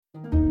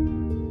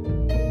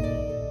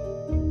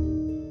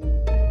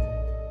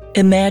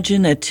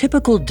Imagine a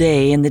typical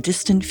day in the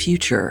distant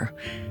future.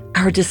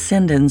 Our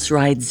descendants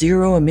ride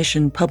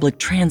zero-emission public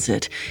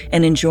transit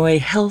and enjoy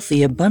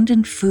healthy,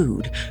 abundant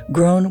food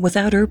grown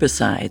without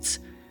herbicides.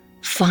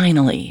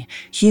 Finally,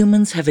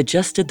 humans have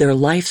adjusted their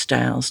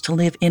lifestyles to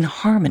live in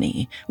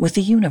harmony with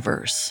the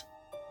universe.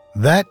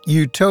 That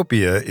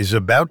utopia is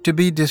about to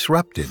be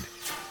disrupted,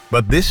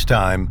 but this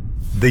time,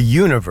 the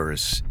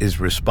universe is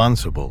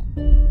responsible.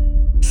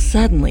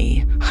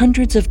 Suddenly,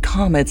 hundreds of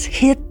comets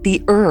hit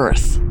the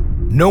Earth.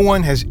 No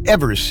one has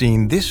ever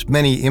seen this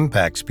many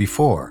impacts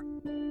before.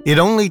 It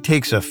only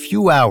takes a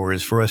few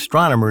hours for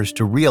astronomers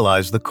to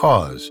realize the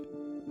cause: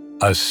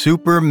 a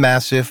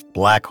supermassive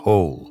black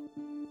hole.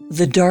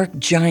 The dark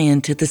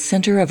giant at the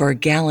center of our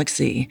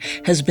galaxy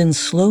has been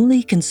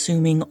slowly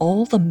consuming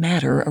all the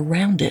matter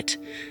around it.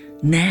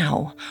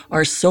 Now,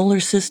 our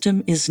solar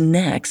system is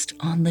next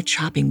on the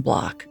chopping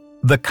block.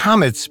 The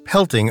comets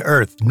pelting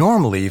Earth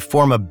normally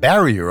form a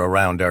barrier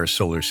around our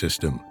solar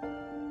system.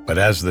 But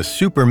as the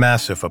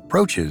supermassive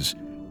approaches,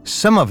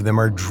 some of them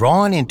are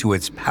drawn into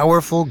its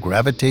powerful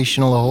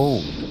gravitational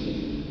hold.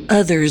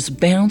 Others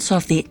bounce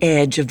off the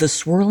edge of the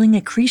swirling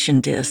accretion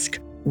disk,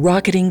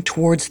 rocketing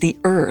towards the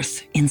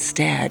Earth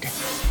instead.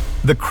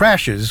 The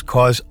crashes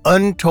cause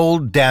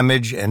untold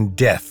damage and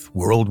death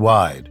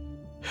worldwide.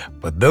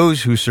 But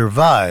those who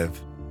survive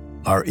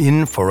are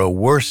in for a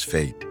worse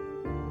fate: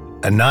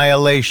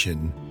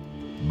 annihilation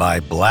by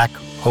black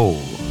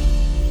hole.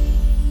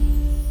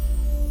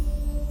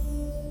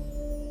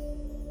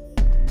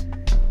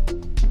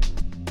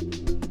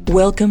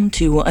 Welcome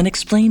to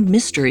Unexplained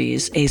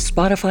Mysteries, a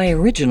Spotify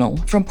original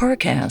from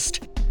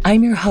Parcast.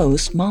 I'm your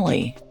host,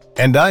 Molly.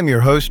 And I'm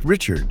your host,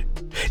 Richard.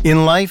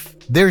 In life,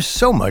 there's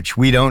so much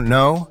we don't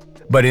know,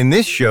 but in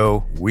this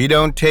show, we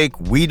don't take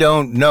 "we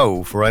don't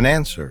know" for an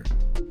answer.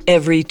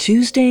 Every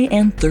Tuesday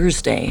and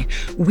Thursday,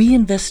 we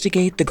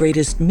investigate the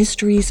greatest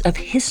mysteries of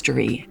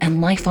history and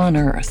life on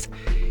Earth.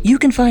 You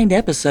can find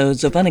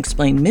episodes of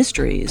Unexplained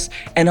Mysteries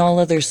and all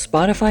other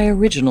Spotify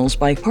originals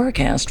by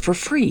Parcast for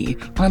free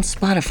on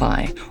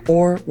Spotify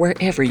or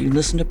wherever you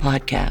listen to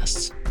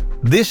podcasts.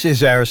 This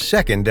is our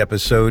second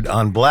episode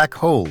on black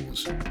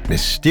holes,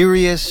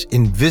 mysterious,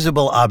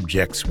 invisible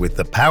objects with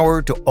the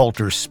power to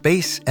alter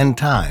space and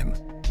time.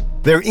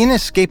 Their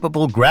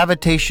inescapable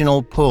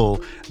gravitational pull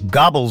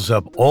gobbles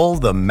up all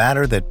the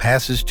matter that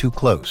passes too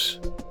close.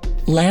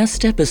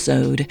 Last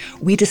episode,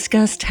 we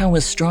discussed how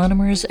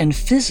astronomers and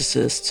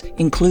physicists,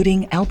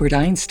 including Albert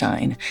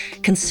Einstein,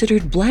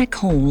 considered black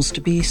holes to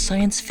be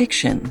science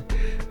fiction.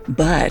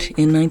 But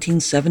in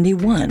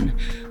 1971,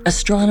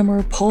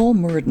 astronomer Paul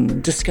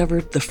Murden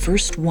discovered the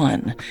first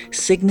one,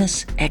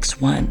 Cygnus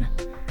X1.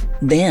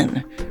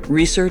 Then,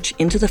 research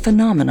into the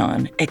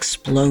phenomenon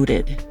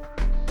exploded.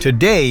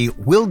 Today,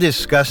 we'll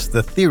discuss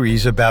the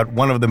theories about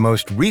one of the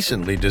most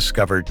recently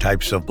discovered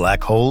types of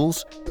black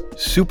holes,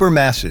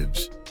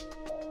 supermassives.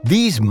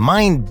 These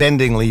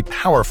mind-bendingly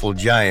powerful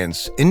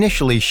giants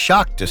initially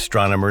shocked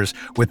astronomers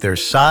with their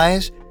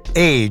size,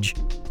 age,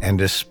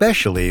 and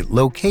especially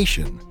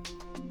location.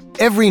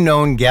 Every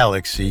known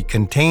galaxy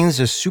contains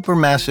a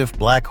supermassive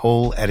black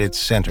hole at its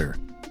center,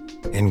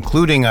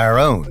 including our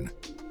own,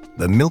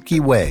 the Milky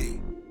Way.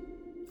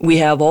 We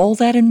have all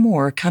that and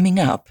more coming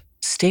up.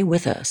 Stay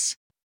with us.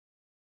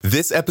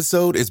 This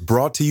episode is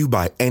brought to you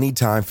by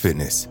Anytime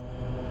Fitness.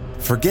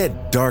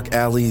 Forget dark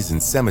alleys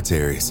and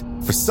cemeteries.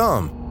 For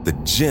some, the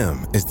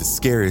gym is the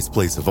scariest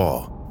place of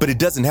all, but it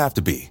doesn't have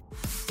to be.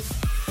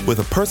 With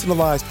a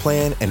personalized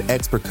plan and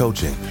expert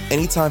coaching,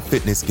 Anytime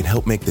Fitness can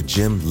help make the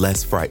gym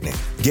less frightening.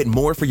 Get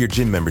more for your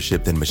gym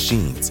membership than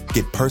machines.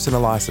 Get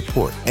personalized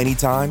support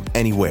anytime,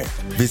 anywhere.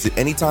 Visit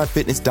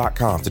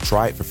AnytimeFitness.com to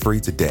try it for free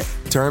today.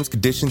 Terms,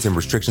 conditions, and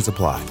restrictions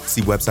apply.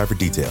 See website for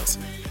details.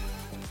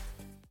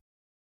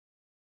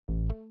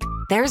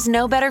 There's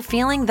no better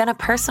feeling than a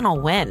personal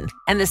win,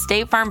 and the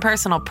State Farm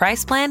Personal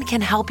Price Plan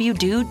can help you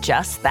do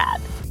just that.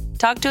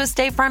 Talk to a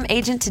State Farm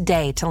agent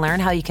today to learn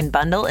how you can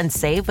bundle and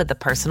save with the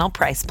Personal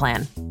Price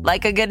Plan.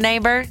 Like a good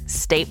neighbor,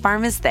 State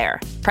Farm is there.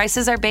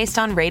 Prices are based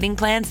on rating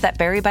plans that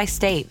vary by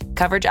state.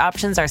 Coverage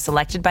options are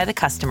selected by the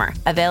customer.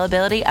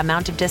 Availability,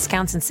 amount of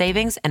discounts and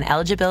savings, and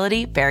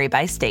eligibility vary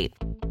by state.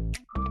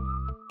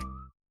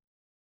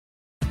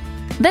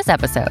 This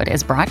episode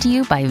is brought to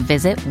you by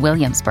Visit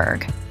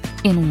Williamsburg.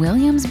 In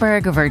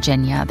Williamsburg,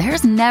 Virginia,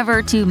 there's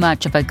never too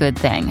much of a good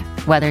thing.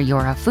 Whether you're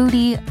a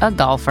foodie, a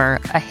golfer,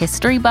 a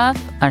history buff,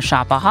 a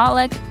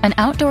shopaholic, an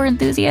outdoor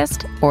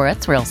enthusiast, or a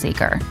thrill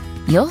seeker,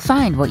 you'll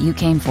find what you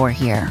came for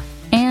here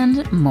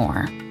and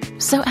more.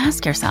 So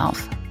ask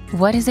yourself,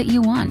 what is it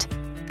you want?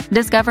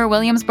 Discover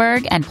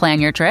Williamsburg and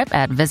plan your trip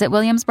at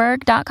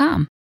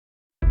visitwilliamsburg.com.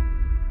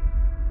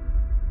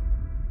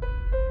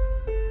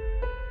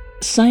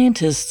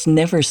 Scientists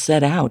never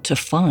set out to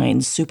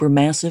find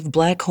supermassive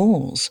black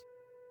holes.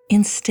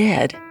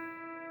 Instead,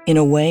 in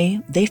a way,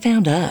 they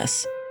found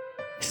us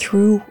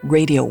through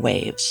radio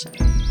waves.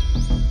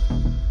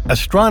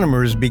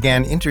 Astronomers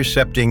began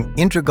intercepting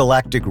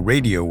intergalactic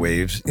radio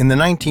waves in the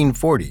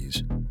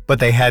 1940s, but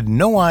they had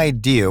no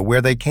idea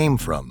where they came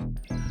from.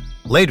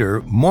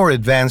 Later, more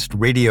advanced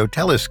radio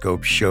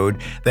telescopes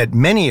showed that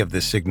many of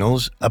the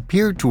signals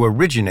appeared to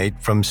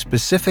originate from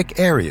specific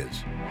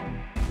areas.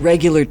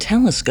 Regular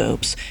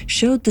telescopes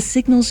showed the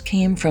signals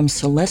came from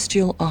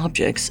celestial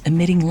objects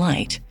emitting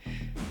light.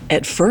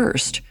 At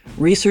first,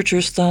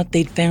 researchers thought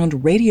they'd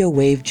found radio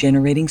wave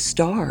generating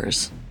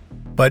stars.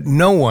 But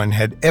no one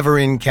had ever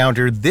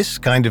encountered this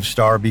kind of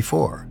star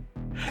before.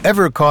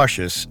 Ever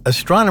cautious,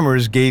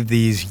 astronomers gave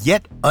these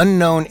yet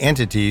unknown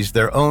entities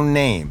their own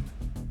name: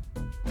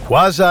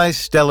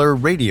 quasi-stellar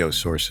radio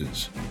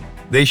sources.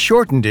 They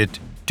shortened it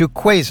to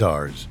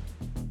quasars.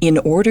 In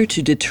order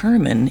to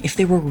determine if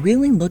they were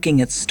really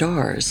looking at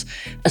stars,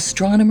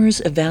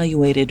 astronomers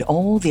evaluated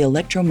all the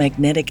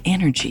electromagnetic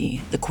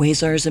energy the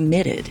quasars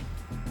emitted.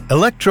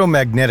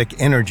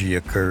 Electromagnetic energy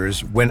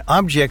occurs when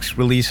objects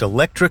release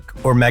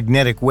electric or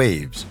magnetic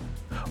waves.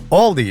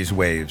 All these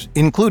waves,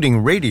 including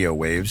radio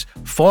waves,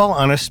 fall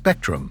on a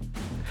spectrum.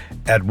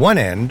 At one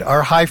end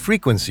are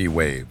high-frequency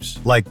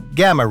waves, like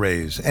gamma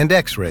rays and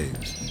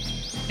X-rays.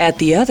 At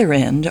the other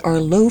end are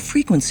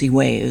low-frequency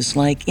waves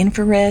like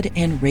infrared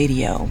and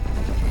radio.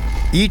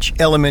 Each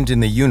element in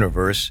the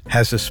universe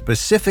has a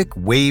specific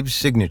wave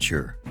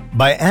signature.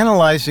 By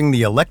analyzing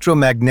the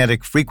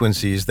electromagnetic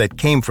frequencies that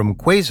came from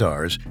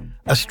quasars,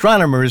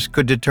 astronomers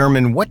could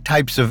determine what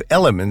types of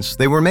elements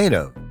they were made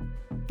of.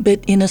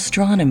 But in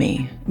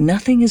astronomy,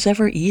 nothing is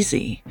ever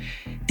easy.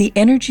 The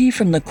energy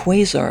from the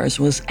quasars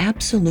was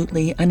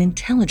absolutely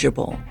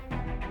unintelligible.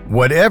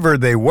 Whatever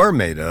they were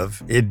made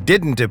of, it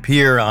didn't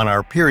appear on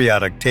our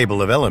periodic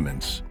table of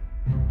elements.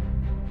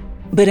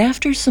 But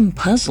after some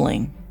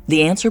puzzling,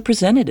 the answer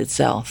presented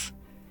itself.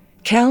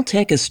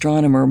 Caltech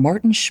astronomer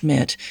Martin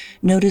Schmidt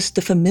noticed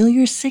the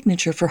familiar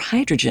signature for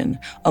hydrogen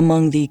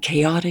among the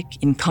chaotic,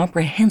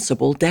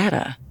 incomprehensible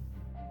data.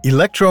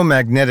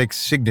 Electromagnetic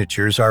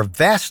signatures are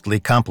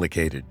vastly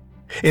complicated.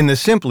 In the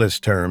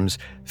simplest terms,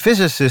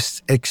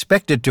 physicists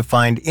expected to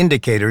find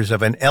indicators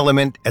of an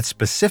element at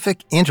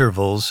specific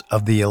intervals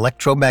of the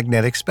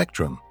electromagnetic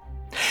spectrum.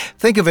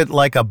 Think of it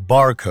like a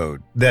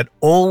barcode that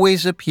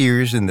always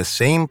appears in the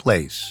same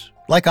place,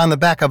 like on the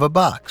back of a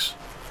box.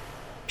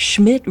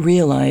 Schmidt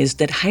realized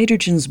that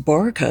hydrogen's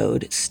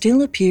barcode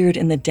still appeared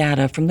in the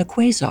data from the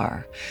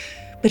quasar,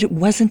 but it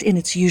wasn't in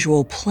its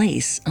usual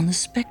place on the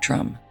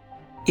spectrum.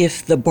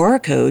 If the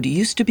barcode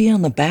used to be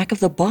on the back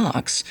of the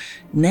box,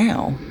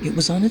 now it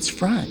was on its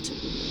front.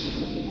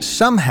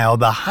 Somehow,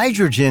 the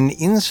hydrogen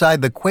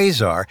inside the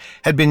quasar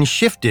had been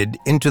shifted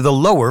into the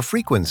lower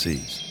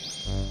frequencies.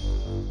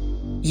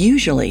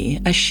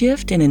 Usually, a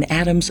shift in an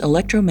atom's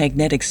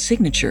electromagnetic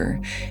signature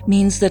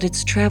means that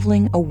it's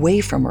traveling away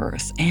from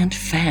Earth and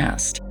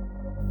fast.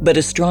 But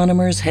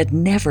astronomers had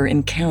never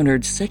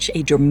encountered such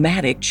a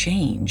dramatic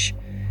change.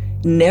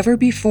 Never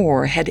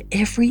before had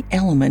every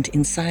element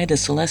inside a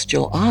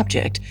celestial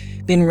object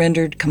been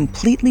rendered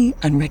completely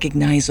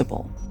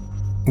unrecognizable.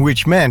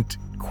 Which meant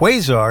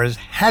quasars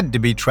had to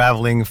be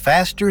traveling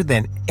faster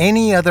than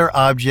any other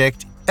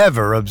object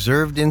ever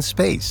observed in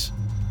space.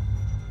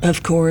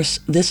 Of course,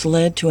 this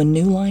led to a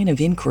new line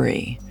of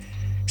inquiry.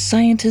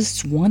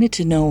 Scientists wanted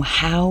to know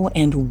how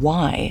and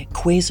why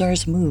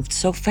quasars moved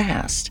so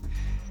fast.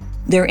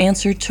 Their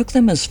answer took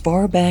them as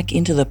far back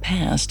into the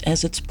past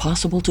as it's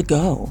possible to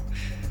go.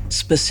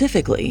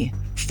 Specifically,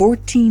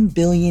 14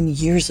 billion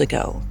years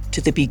ago,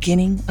 to the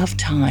beginning of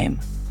time,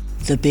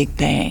 the Big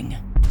Bang.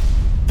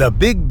 The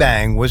Big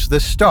Bang was the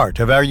start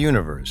of our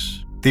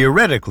universe.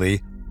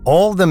 Theoretically,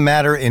 all the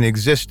matter in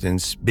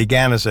existence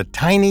began as a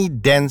tiny,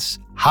 dense,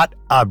 hot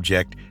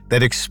object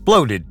that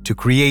exploded to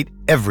create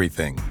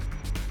everything.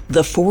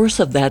 The force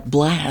of that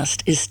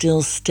blast is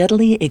still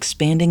steadily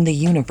expanding the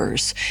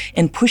universe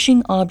and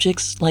pushing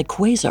objects like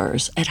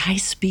quasars at high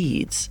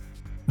speeds.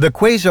 The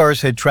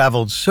quasars had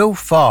traveled so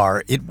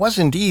far, it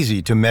wasn't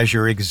easy to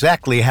measure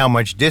exactly how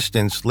much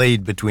distance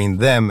laid between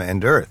them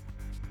and Earth.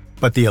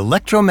 But the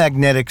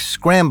electromagnetic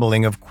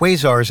scrambling of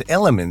quasars'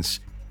 elements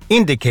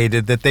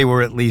indicated that they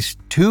were at least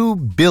 2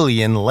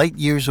 billion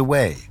light-years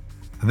away.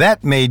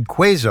 That made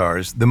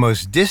quasars the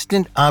most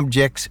distant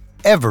objects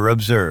ever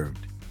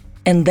observed.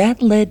 And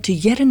that led to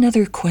yet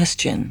another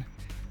question.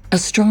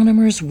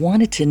 Astronomers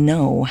wanted to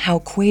know how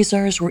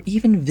quasars were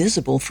even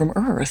visible from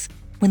Earth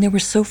when they were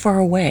so far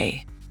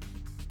away.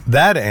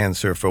 That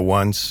answer, for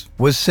once,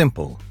 was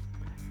simple.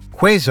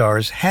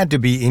 Quasars had to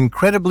be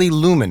incredibly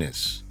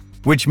luminous,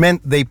 which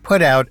meant they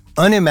put out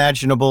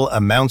unimaginable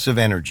amounts of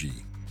energy.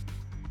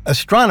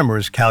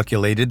 Astronomers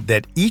calculated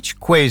that each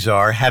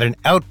quasar had an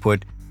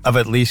output of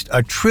at least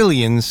 1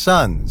 trillion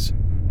suns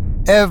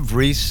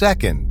every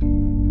second.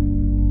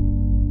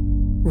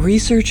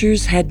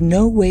 Researchers had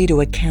no way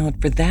to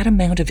account for that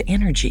amount of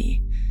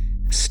energy.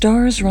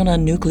 Stars run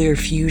on nuclear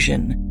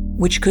fusion,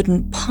 which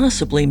couldn't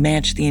possibly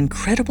match the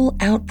incredible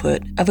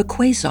output of a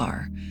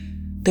quasar.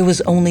 There was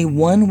only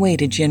one way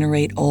to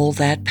generate all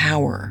that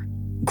power: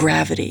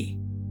 gravity.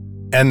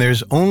 And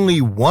there's only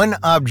one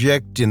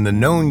object in the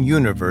known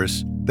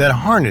universe that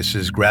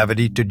harnesses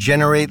gravity to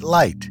generate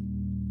light: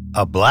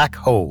 a black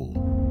hole.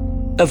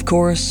 Of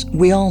course,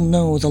 we all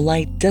know the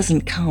light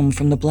doesn't come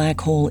from the black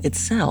hole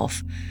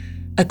itself.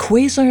 A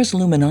quasar's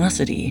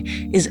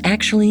luminosity is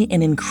actually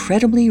an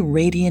incredibly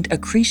radiant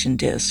accretion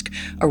disk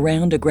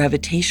around a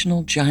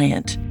gravitational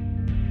giant.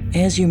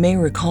 As you may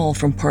recall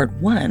from Part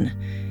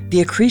 1,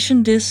 the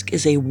accretion disk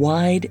is a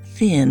wide,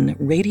 thin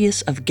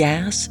radius of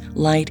gas,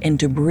 light, and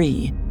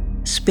debris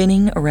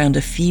spinning around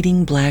a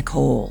feeding black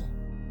hole.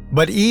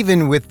 But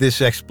even with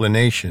this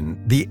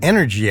explanation, the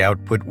energy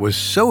output was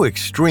so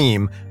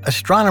extreme,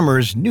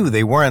 astronomers knew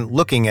they weren't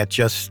looking at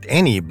just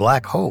any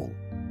black hole.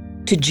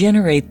 To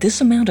generate this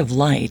amount of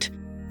light,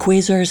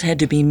 quasars had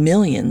to be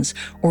millions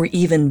or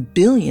even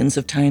billions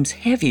of times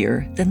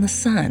heavier than the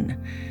Sun.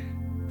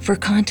 For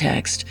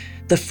context,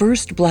 the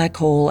first black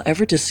hole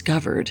ever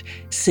discovered,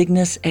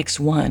 Cygnus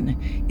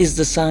X1, is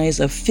the size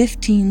of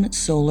 15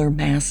 solar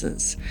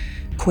masses.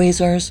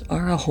 Quasars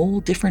are a whole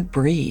different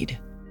breed.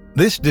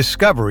 This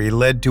discovery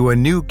led to a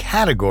new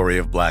category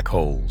of black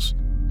holes,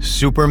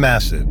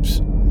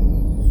 supermassives.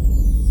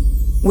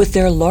 With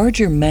their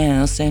larger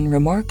mass and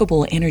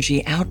remarkable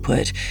energy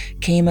output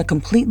came a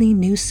completely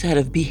new set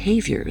of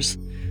behaviors.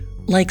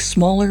 Like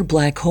smaller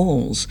black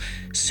holes,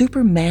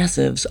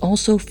 supermassives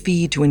also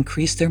feed to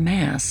increase their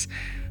mass,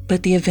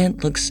 but the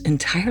event looks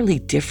entirely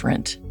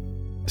different.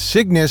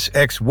 Cygnus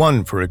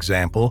X1, for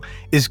example,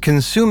 is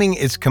consuming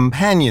its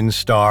companion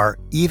star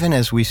even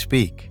as we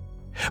speak.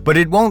 But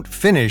it won't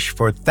finish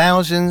for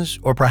thousands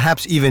or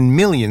perhaps even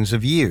millions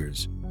of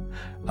years.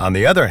 On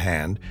the other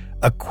hand,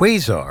 a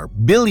quasar,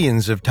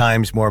 billions of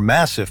times more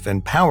massive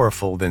and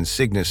powerful than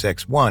Cygnus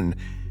X1,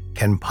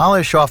 can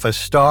polish off a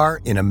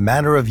star in a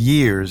matter of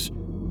years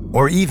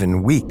or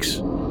even weeks.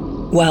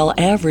 While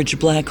average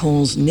black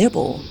holes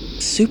nibble,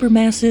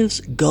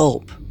 supermassives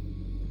gulp.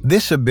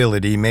 This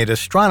ability made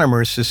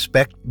astronomers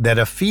suspect that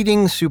a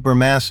feeding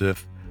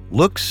supermassive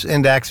looks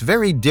and acts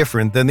very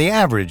different than the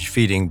average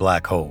feeding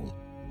black hole.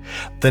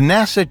 The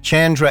NASA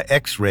Chandra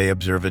X-ray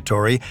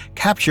Observatory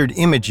captured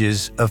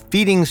images of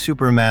feeding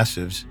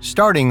supermassives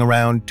starting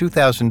around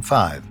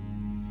 2005.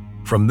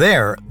 From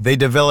there, they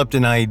developed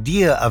an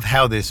idea of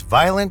how this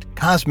violent,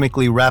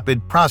 cosmically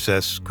rapid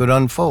process could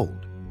unfold.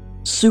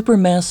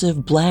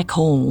 Supermassive black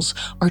holes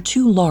are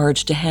too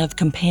large to have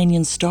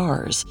companion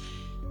stars.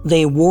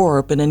 They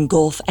warp and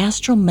engulf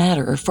astral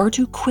matter far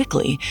too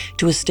quickly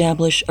to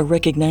establish a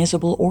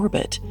recognizable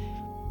orbit.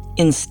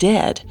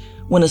 Instead,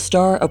 when a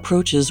star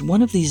approaches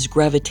one of these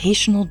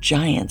gravitational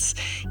giants,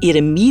 it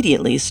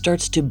immediately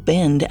starts to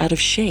bend out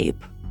of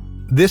shape.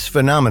 This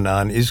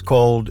phenomenon is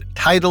called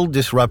tidal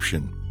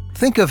disruption.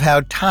 Think of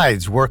how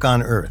tides work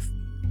on Earth.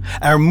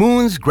 Our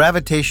moon's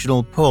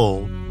gravitational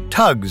pull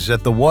tugs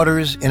at the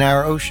waters in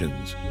our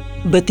oceans.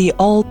 But the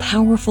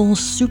all-powerful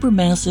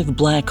supermassive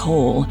black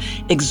hole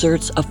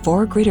exerts a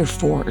far greater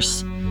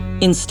force.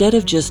 Instead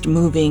of just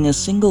moving a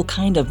single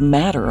kind of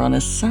matter on a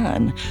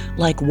sun,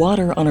 like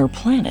water on our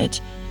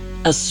planet,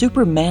 a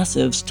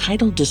supermassive's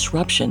tidal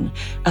disruption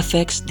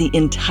affects the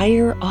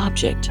entire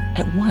object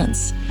at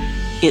once.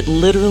 It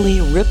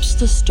literally rips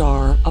the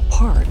star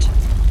apart.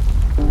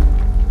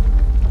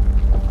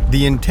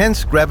 The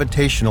intense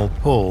gravitational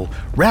pull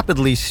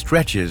rapidly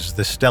stretches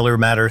the stellar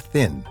matter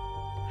thin.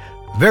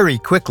 Very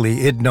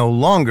quickly, it no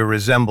longer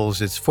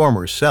resembles its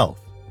former self.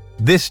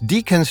 This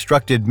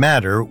deconstructed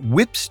matter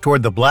whips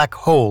toward the black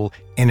hole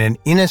in an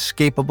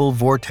inescapable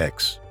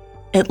vortex.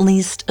 At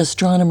least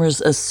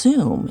astronomers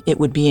assume it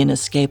would be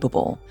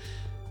inescapable.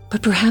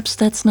 But perhaps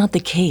that's not the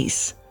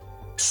case.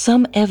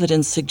 Some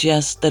evidence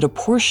suggests that a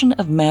portion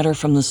of matter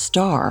from the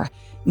star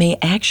may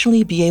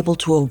actually be able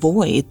to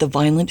avoid the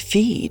violent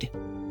feed.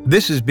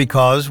 This is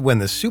because when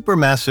the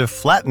supermassive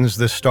flattens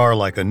the star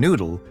like a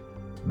noodle,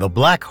 the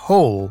black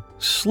hole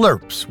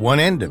slurps one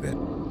end of it,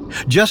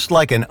 just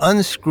like an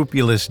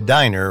unscrupulous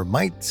diner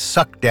might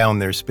suck down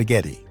their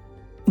spaghetti.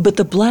 But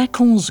the black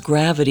hole's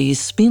gravity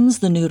spins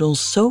the noodle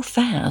so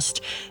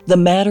fast, the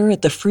matter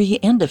at the free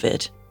end of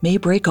it may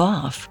break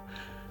off.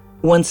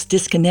 Once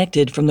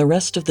disconnected from the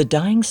rest of the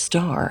dying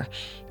star,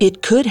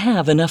 it could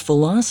have enough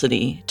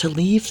velocity to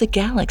leave the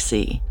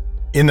galaxy.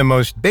 In the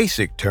most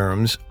basic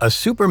terms, a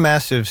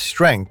supermassive's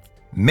strength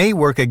may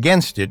work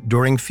against it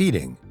during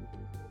feeding.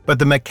 But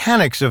the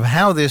mechanics of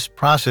how this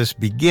process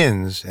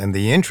begins and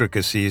the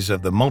intricacies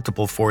of the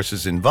multiple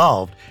forces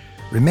involved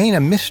remain a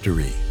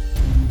mystery.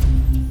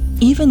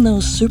 Even though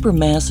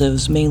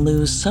supermassives may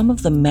lose some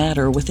of the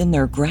matter within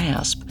their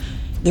grasp,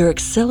 their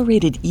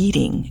accelerated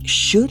eating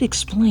should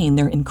explain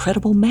their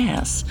incredible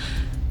mass,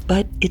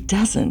 but it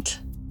doesn't.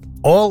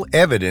 All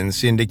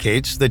evidence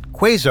indicates that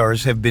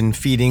quasars have been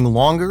feeding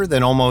longer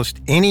than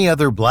almost any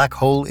other black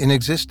hole in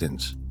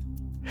existence.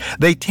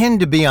 They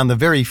tend to be on the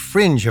very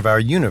fringe of our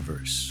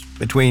universe,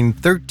 between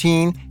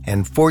 13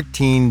 and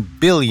 14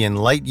 billion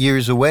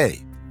light-years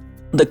away.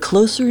 The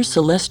closer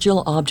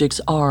celestial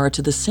objects are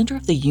to the center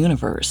of the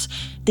universe,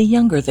 the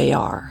younger they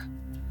are.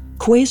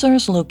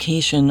 Quasars'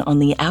 location on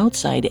the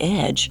outside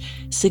edge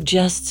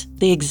suggests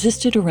they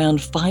existed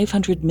around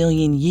 500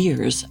 million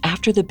years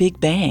after the Big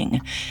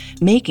Bang,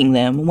 making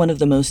them one of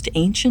the most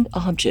ancient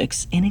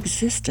objects in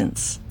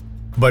existence.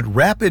 But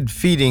rapid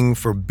feeding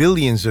for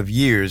billions of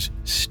years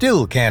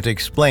still can't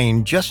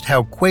explain just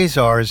how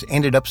quasars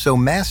ended up so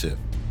massive.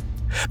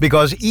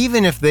 Because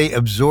even if they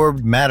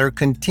absorbed matter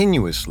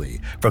continuously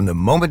from the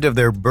moment of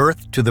their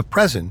birth to the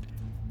present,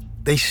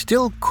 they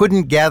still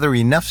couldn't gather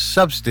enough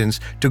substance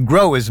to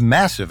grow as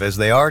massive as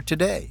they are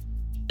today.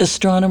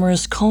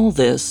 Astronomers call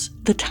this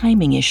the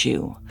timing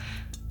issue.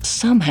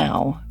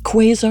 Somehow,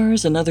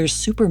 quasars and other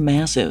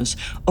supermassives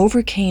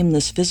overcame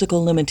this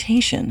physical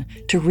limitation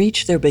to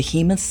reach their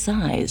behemoth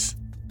size.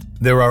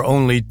 There are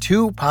only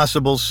two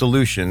possible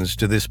solutions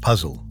to this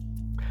puzzle.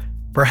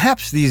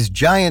 Perhaps these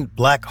giant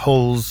black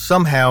holes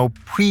somehow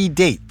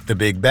predate the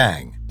Big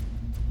Bang,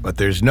 but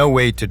there's no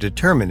way to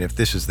determine if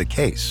this is the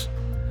case.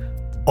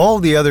 All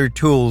the other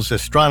tools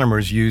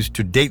astronomers use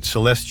to date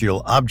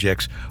celestial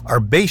objects are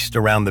based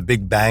around the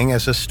Big Bang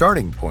as a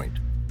starting point.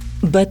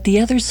 But the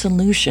other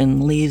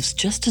solution leaves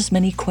just as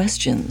many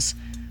questions.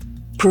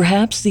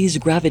 Perhaps these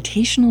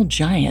gravitational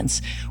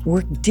giants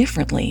work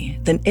differently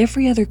than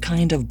every other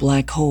kind of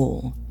black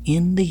hole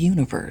in the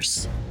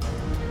universe.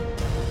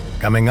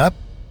 Coming up,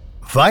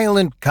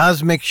 violent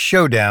cosmic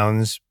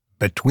showdowns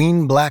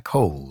between black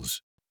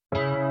holes.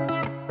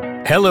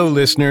 Hello,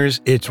 listeners.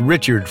 It's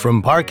Richard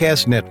from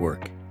Parcast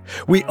Network.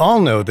 We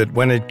all know that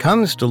when it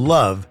comes to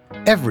love,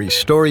 every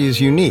story is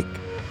unique.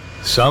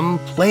 Some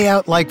play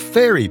out like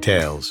fairy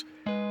tales,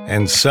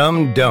 and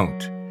some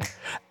don't.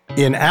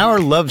 In Our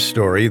Love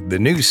Story, the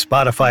new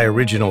Spotify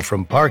original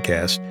from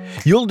Parcast,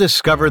 you'll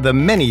discover the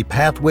many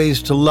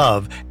pathways to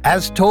love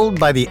as told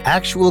by the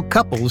actual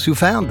couples who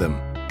found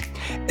them.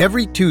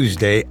 Every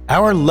Tuesday,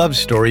 Our Love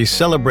Story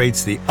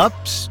celebrates the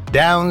ups,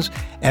 downs,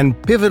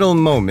 and pivotal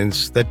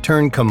moments that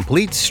turn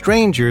complete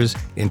strangers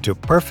into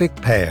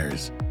perfect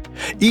pairs.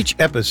 Each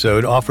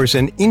episode offers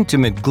an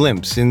intimate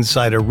glimpse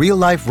inside a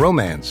real-life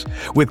romance,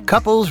 with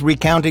couples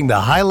recounting the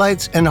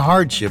highlights and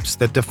hardships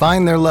that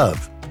define their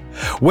love.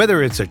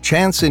 Whether it's a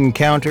chance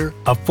encounter,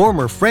 a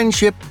former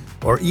friendship,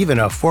 or even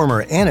a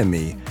former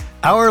enemy,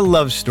 Our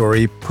Love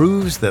Story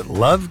proves that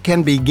love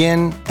can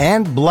begin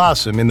and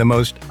blossom in the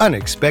most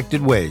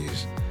unexpected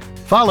ways.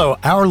 Follow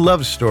Our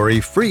Love Story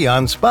free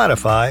on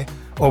Spotify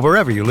or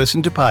wherever you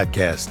listen to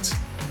podcasts.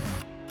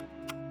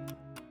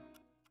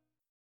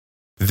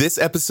 This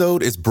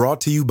episode is brought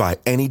to you by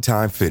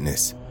Anytime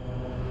Fitness.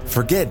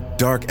 Forget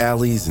dark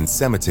alleys and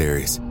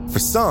cemeteries. For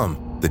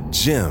some, the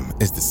gym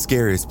is the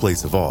scariest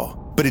place of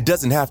all, but it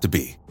doesn't have to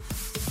be.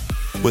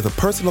 With a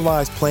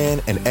personalized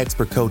plan and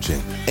expert coaching,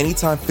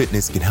 Anytime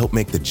Fitness can help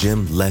make the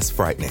gym less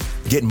frightening.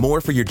 Get more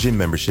for your gym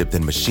membership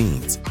than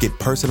machines. Get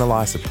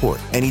personalized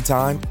support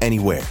anytime,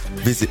 anywhere.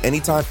 Visit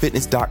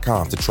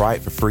AnytimeFitness.com to try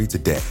it for free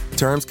today.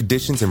 Terms,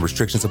 conditions, and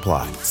restrictions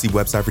apply. See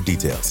website for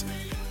details.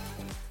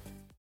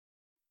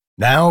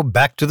 Now,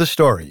 back to the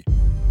story.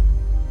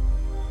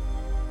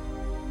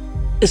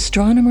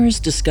 Astronomers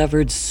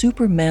discovered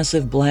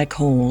supermassive black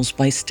holes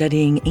by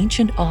studying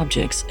ancient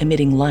objects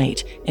emitting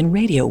light and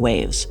radio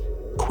waves,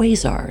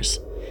 quasars.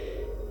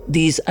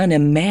 These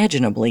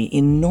unimaginably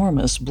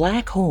enormous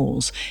black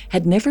holes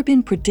had never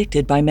been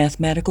predicted by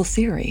mathematical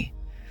theory.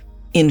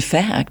 In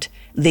fact,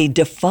 they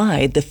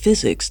defied the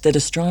physics that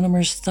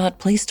astronomers thought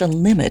placed a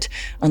limit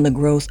on the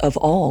growth of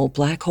all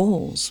black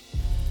holes.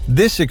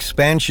 This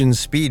expansion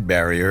speed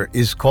barrier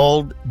is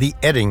called the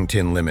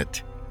Eddington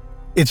limit.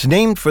 It's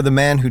named for the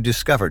man who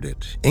discovered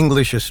it,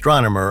 English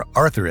astronomer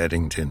Arthur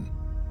Eddington.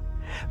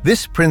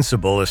 This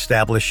principle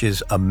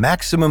establishes a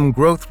maximum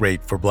growth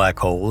rate for black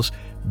holes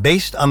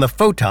based on the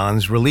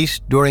photons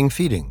released during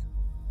feeding.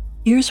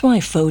 Here's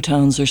why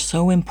photons are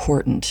so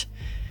important.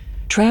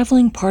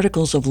 Traveling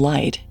particles of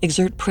light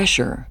exert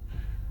pressure.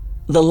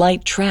 The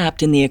light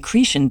trapped in the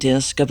accretion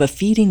disk of a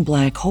feeding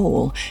black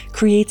hole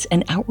creates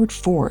an outward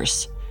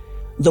force.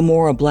 The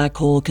more a black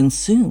hole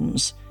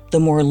consumes, the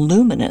more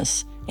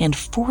luminous and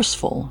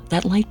forceful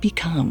that light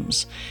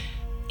becomes.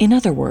 In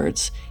other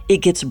words,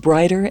 it gets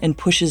brighter and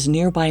pushes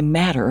nearby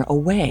matter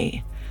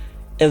away.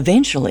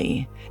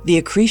 Eventually, the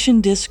accretion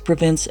disk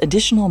prevents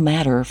additional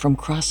matter from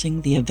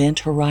crossing the event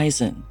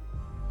horizon.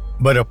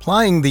 But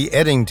applying the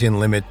Eddington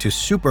limit to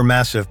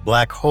supermassive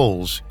black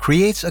holes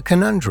creates a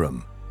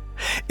conundrum.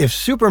 If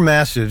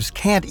supermassives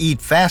can't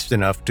eat fast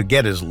enough to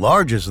get as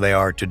large as they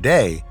are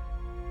today,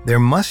 there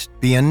must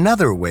be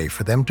another way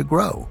for them to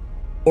grow.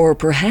 Or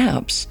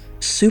perhaps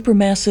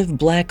supermassive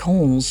black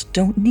holes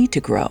don't need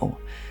to grow.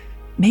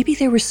 Maybe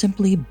they were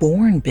simply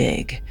born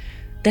big.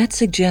 That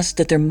suggests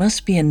that there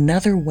must be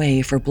another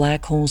way for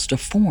black holes to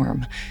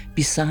form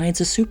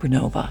besides a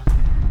supernova.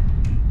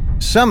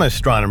 Some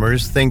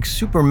astronomers think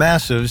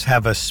supermassives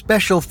have a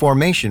special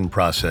formation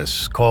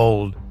process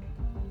called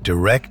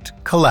direct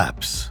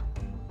collapse.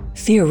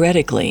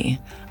 Theoretically,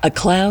 a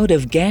cloud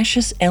of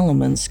gaseous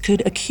elements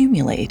could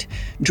accumulate,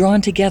 drawn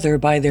together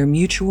by their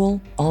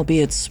mutual,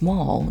 albeit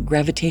small,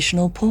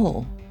 gravitational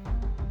pull.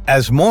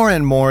 As more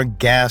and more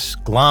gas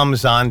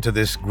gloms onto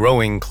this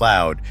growing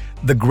cloud,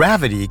 the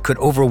gravity could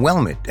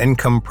overwhelm it and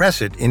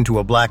compress it into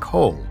a black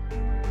hole,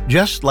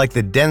 just like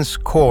the dense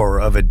core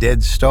of a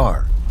dead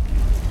star.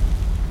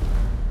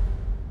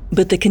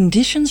 But the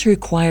conditions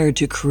required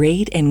to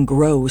create and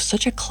grow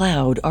such a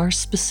cloud are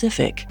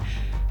specific.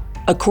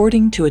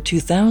 According to a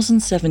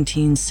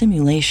 2017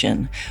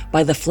 simulation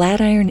by the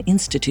Flatiron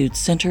Institute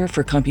Center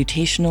for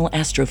Computational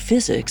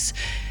Astrophysics,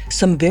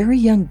 some very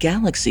young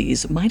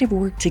galaxies might have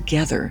worked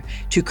together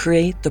to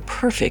create the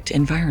perfect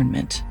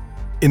environment.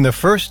 In the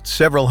first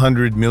several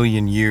hundred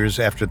million years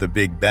after the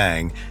Big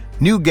Bang,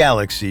 new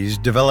galaxies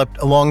developed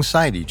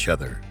alongside each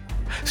other.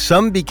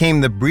 Some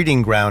became the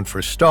breeding ground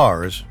for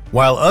stars,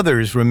 while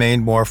others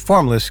remained more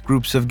formless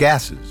groups of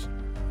gases.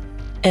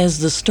 As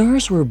the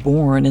stars were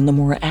born in the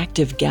more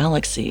active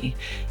galaxy,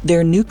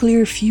 their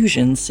nuclear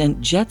fusion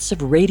sent jets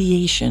of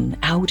radiation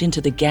out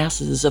into the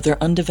gases of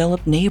their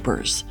undeveloped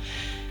neighbors.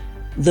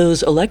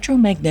 Those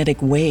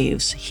electromagnetic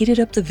waves heated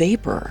up the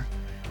vapor.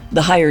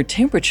 The higher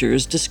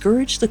temperatures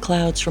discouraged the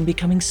clouds from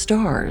becoming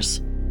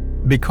stars.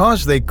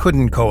 Because they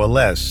couldn't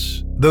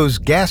coalesce, those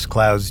gas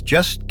clouds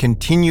just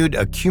continued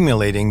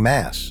accumulating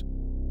mass.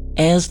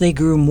 As they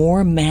grew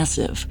more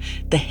massive,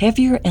 the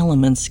heavier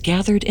elements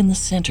gathered in the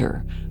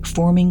center,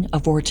 forming a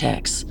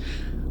vortex.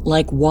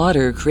 Like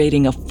water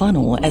creating a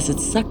funnel as it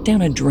sucked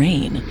down a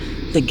drain,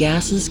 the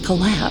gases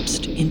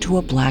collapsed into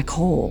a black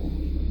hole.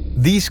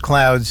 These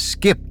clouds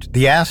skipped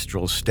the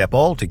astral step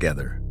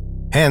altogether,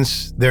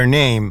 hence their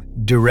name,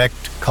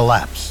 direct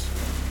collapse.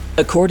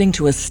 According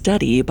to a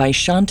study by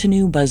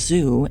Shantanu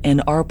Basu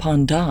and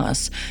Arpan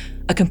Das,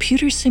 a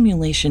computer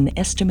simulation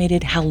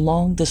estimated how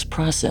long this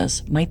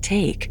process might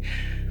take.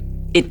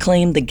 It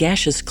claimed the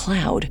gaseous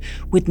cloud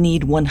would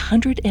need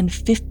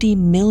 150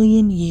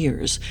 million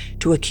years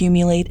to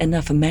accumulate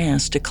enough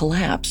mass to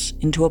collapse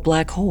into a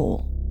black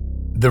hole.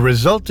 The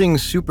resulting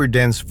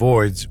superdense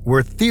voids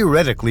were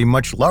theoretically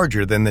much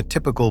larger than the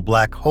typical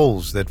black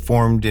holes that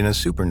formed in a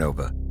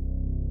supernova.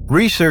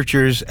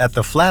 Researchers at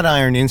the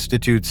Flatiron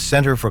Institute's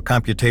Center for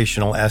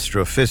Computational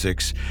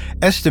Astrophysics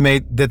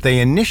estimate that they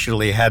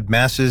initially had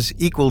masses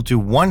equal to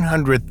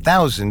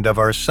 100,000 of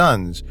our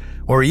suns,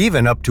 or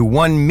even up to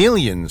 1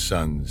 million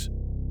suns.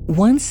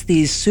 Once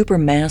these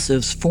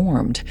supermassives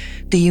formed,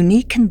 the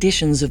unique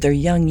conditions of their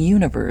young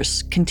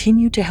universe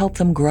continued to help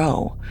them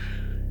grow.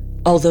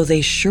 Although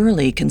they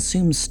surely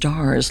consumed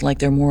stars like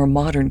their more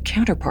modern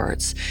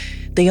counterparts,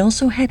 they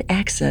also had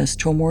access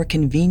to a more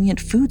convenient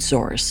food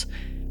source: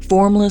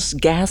 formless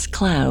gas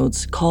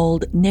clouds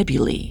called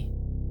nebulae.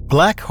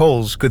 Black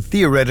holes could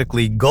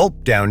theoretically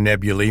gulp down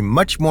nebulae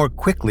much more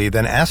quickly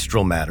than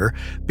astral matter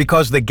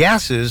because the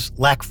gases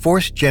lack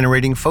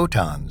force-generating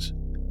photons.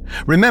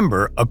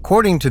 Remember,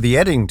 according to the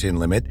Eddington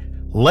limit,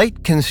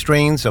 light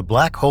constrains a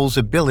black hole's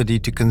ability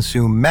to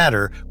consume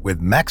matter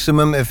with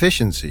maximum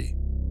efficiency.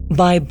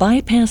 By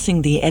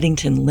bypassing the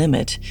Eddington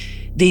limit,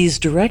 these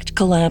direct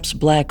collapse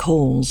black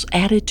holes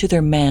added to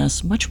their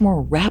mass much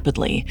more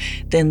rapidly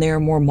than their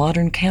more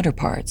modern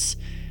counterparts.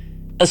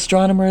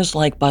 Astronomers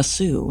like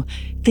Basu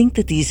think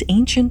that these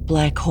ancient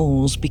black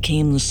holes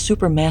became the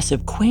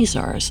supermassive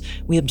quasars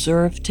we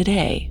observe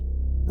today.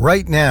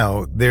 Right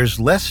now, there's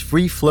less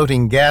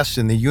free-floating gas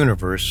in the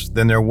universe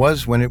than there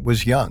was when it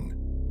was young.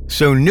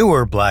 So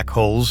newer black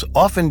holes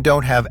often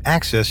don't have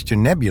access to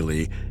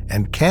nebulae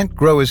and can't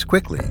grow as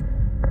quickly.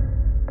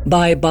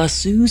 By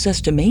Basu's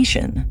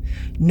estimation,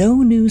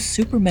 no new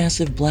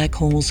supermassive black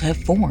holes have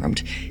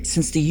formed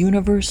since the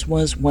universe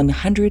was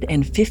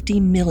 150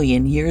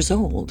 million years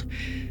old.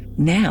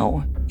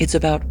 Now, it's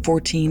about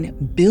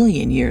 14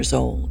 billion years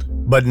old.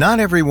 But not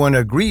everyone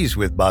agrees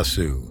with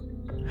Basu.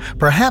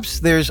 Perhaps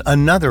there's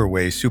another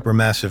way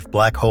supermassive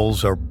black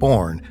holes are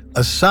born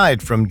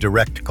aside from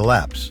direct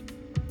collapse.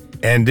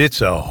 And it's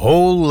a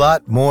whole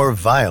lot more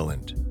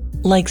violent.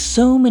 Like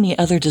so many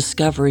other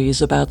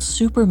discoveries about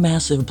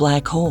supermassive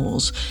black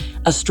holes,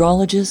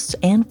 astrologists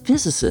and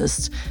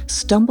physicists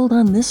stumbled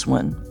on this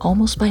one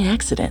almost by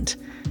accident.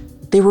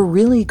 They were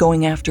really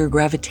going after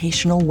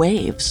gravitational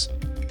waves.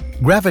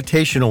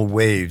 Gravitational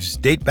waves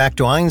date back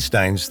to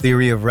Einstein's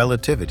theory of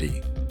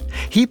relativity.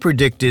 He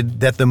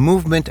predicted that the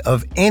movement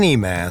of any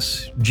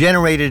mass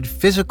generated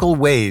physical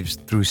waves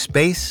through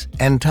space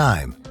and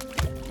time.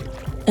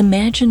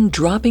 Imagine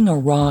dropping a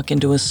rock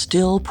into a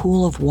still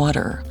pool of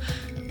water.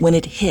 When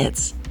it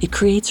hits, it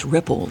creates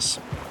ripples.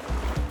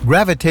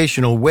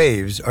 Gravitational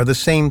waves are the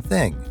same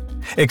thing,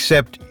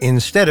 except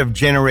instead of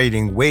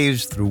generating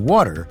waves through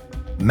water,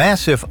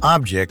 massive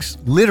objects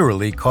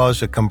literally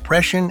cause a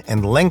compression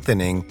and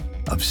lengthening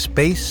of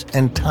space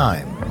and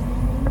time.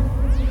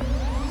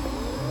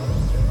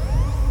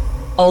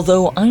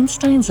 Although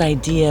Einstein's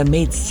idea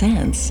made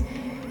sense,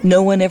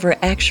 no one ever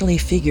actually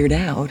figured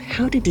out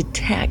how to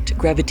detect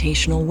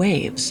gravitational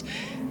waves.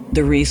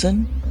 The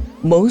reason?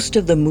 Most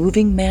of the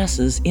moving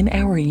masses in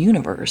our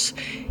universe,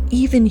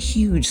 even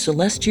huge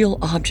celestial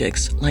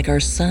objects like our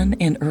Sun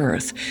and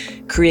Earth,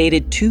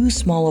 created too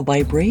small a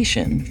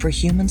vibration for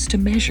humans to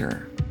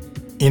measure.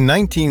 In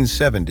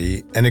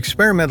 1970, an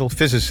experimental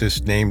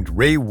physicist named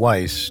Ray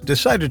Weiss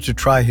decided to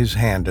try his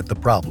hand at the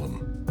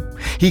problem.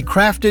 He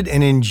crafted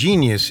an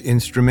ingenious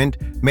instrument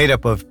made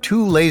up of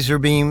 2 laser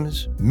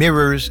beams,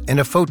 mirrors, and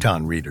a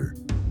photon reader.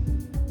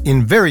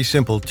 In very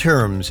simple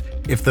terms,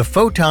 if the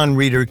photon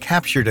reader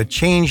captured a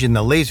change in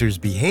the laser's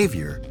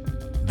behavior,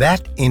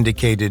 that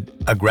indicated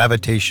a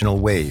gravitational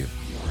wave.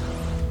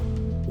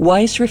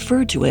 Weiss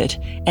referred to it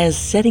as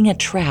setting a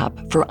trap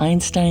for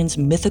Einstein's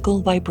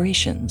mythical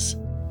vibrations.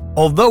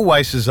 Although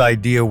Weiss's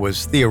idea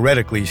was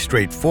theoretically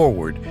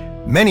straightforward,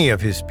 many of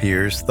his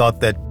peers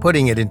thought that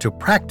putting it into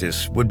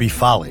practice would be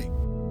folly.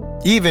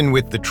 Even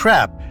with the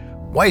trap,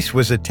 Weiss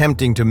was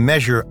attempting to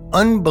measure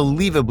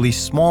unbelievably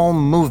small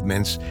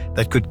movements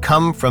that could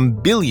come from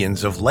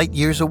billions of light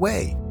years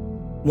away.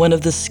 One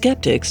of the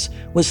skeptics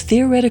was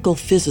theoretical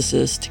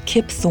physicist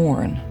Kip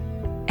Thorne.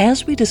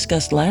 As we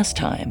discussed last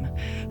time,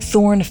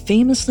 Thorne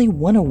famously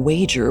won a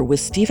wager with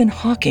Stephen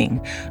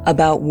Hawking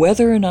about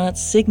whether or not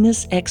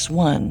Cygnus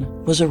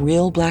X1 was a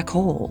real black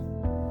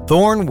hole.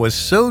 Thorne was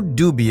so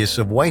dubious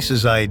of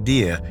Weiss's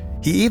idea,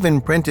 he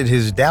even printed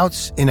his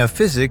doubts in a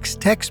physics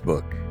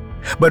textbook.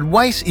 But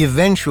Weiss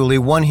eventually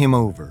won him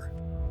over.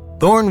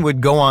 Thorne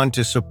would go on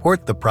to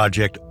support the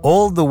project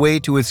all the way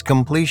to its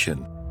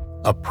completion,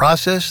 a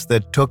process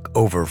that took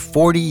over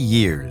 40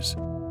 years.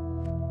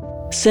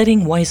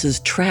 Setting Weiss's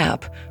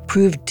trap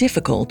proved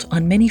difficult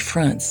on many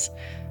fronts.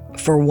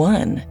 For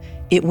one,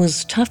 it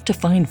was tough to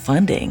find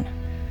funding.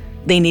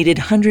 They needed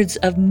hundreds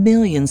of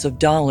millions of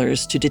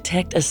dollars to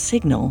detect a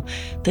signal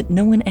that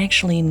no one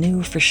actually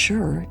knew for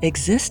sure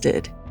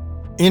existed.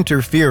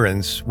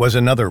 Interference was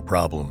another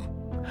problem.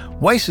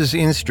 Weiss's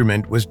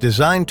instrument was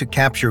designed to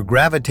capture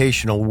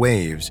gravitational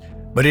waves,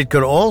 but it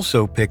could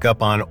also pick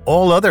up on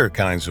all other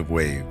kinds of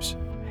waves.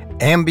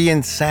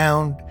 Ambient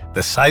sound,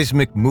 the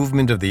seismic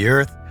movement of the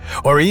Earth,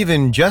 or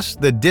even just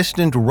the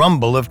distant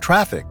rumble of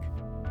traffic.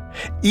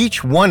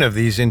 Each one of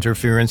these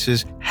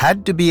interferences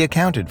had to be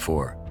accounted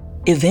for.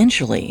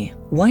 Eventually,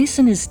 Weiss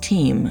and his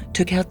team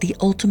took out the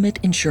ultimate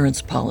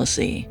insurance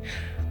policy.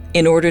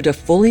 In order to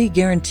fully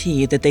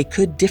guarantee that they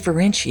could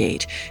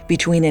differentiate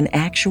between an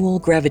actual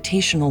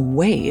gravitational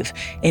wave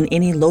and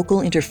any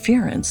local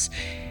interference,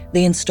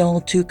 they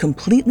installed two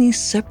completely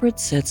separate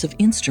sets of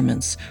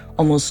instruments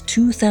almost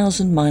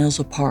 2,000 miles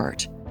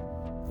apart.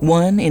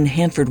 One in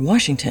Hanford,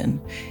 Washington,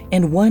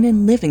 and one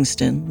in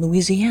Livingston,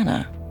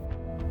 Louisiana.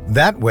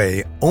 That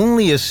way,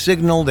 only a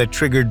signal that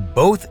triggered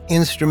both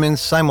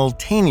instruments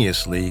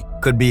simultaneously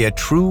could be a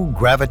true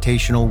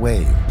gravitational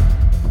wave.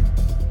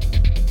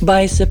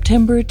 By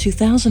September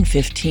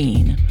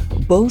 2015,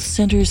 both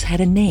centers had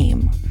a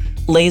name: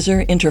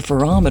 Laser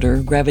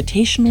Interferometer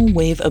Gravitational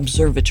Wave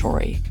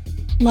Observatory,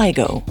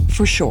 LIGO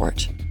for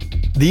short.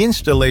 The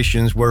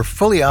installations were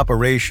fully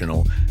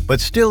operational, but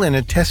still in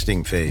a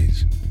testing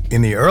phase.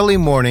 In the early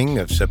morning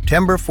of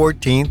September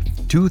 14,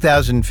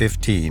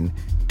 2015,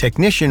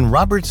 technician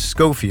Robert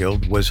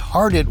Schofield was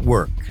hard at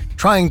work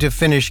trying to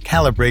finish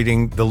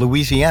calibrating the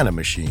Louisiana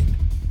machine.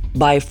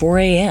 By 4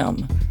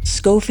 a.m.,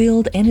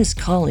 Schofield and his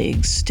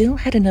colleagues still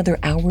had another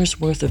hour's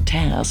worth of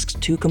tasks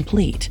to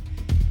complete.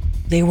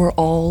 They were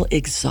all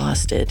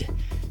exhausted.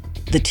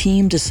 The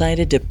team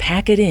decided to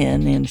pack it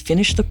in and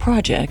finish the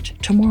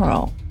project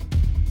tomorrow.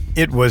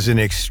 It was an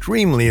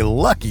extremely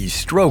lucky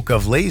stroke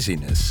of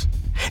laziness.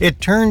 It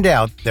turned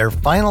out their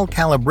final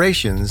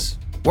calibrations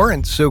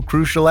weren't so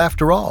crucial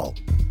after all.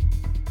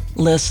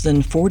 Less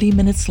than 40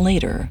 minutes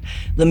later,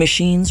 the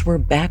machines were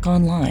back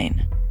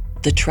online.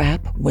 The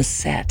trap was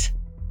set.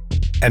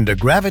 And a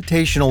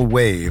gravitational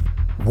wave,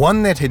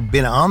 one that had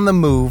been on the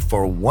move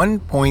for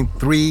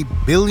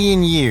 1.3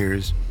 billion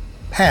years,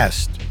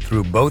 passed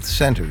through both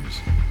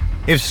centers.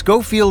 If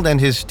Schofield and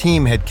his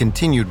team had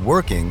continued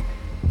working,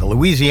 the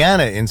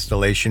Louisiana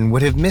installation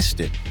would have missed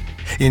it.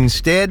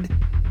 Instead,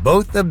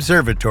 both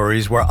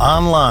observatories were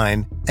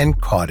online and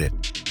caught it.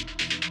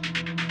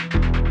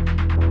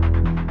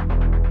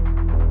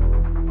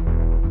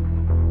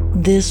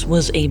 This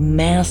was a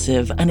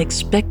massive,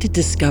 unexpected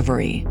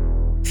discovery.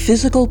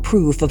 Physical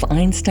proof of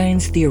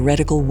Einstein's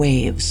theoretical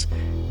waves.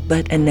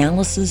 But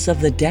analysis of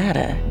the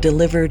data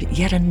delivered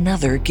yet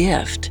another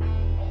gift.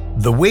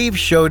 The wave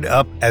showed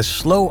up as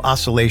slow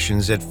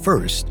oscillations at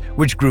first,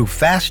 which grew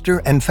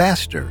faster and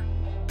faster.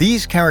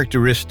 These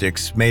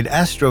characteristics made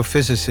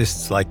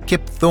astrophysicists like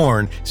Kip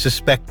Thorne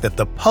suspect that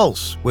the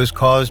pulse was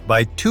caused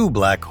by two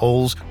black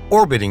holes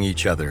orbiting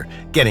each other,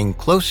 getting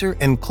closer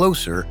and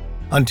closer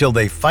until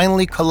they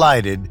finally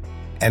collided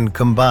and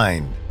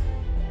combined.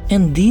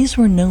 And these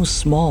were no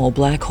small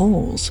black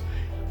holes.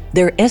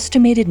 Their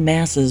estimated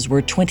masses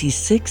were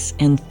 26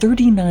 and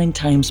 39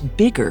 times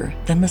bigger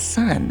than the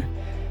Sun.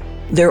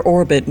 Their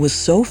orbit was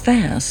so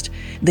fast,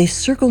 they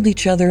circled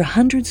each other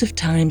hundreds of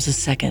times a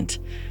second.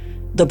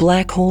 The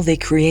black hole they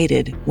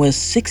created was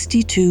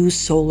 62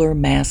 solar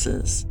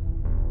masses.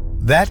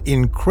 That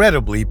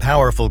incredibly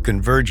powerful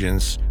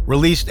convergence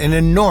released an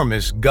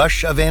enormous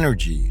gush of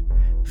energy,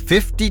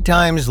 50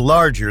 times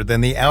larger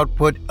than the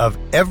output of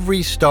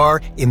every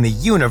star in the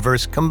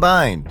universe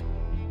combined.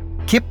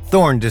 Kip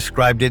Thorne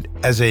described it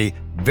as a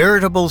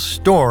veritable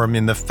storm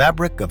in the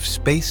fabric of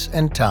space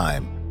and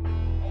time.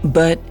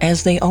 But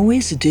as they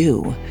always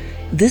do,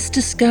 this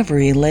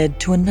discovery led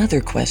to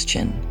another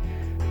question.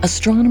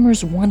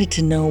 Astronomers wanted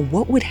to know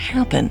what would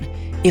happen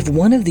if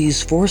one of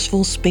these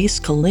forceful space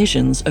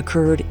collisions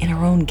occurred in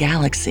our own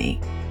galaxy.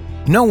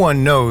 No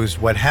one knows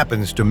what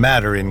happens to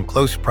matter in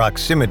close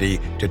proximity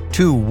to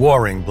two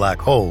warring black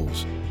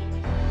holes,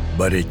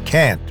 but it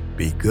can't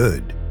be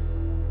good.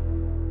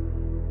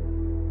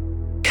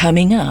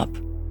 Coming up,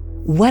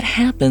 what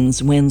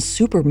happens when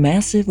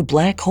supermassive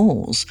black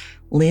holes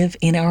live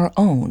in our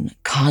own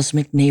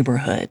cosmic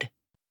neighborhood?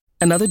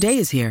 Another day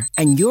is here,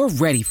 and you're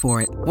ready for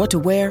it. What to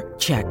wear?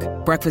 Check.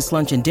 Breakfast,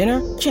 lunch, and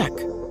dinner? Check.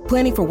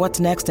 Planning for what's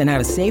next and how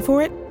to save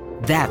for it?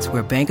 That's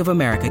where Bank of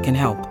America can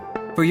help.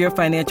 For your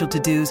financial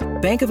to-dos,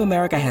 Bank of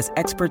America has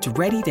experts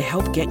ready to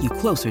help get you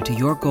closer to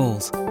your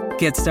goals.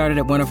 Get started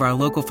at one of our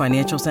local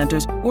financial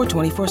centers or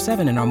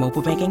 24/7 in our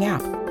mobile banking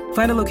app.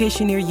 Find a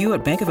location near you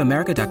at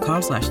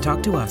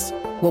bankofamerica.com/talktous.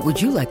 What would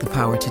you like the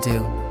power to do?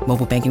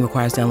 Mobile banking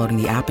requires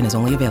downloading the app and is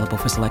only available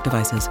for select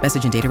devices.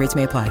 Message and data rates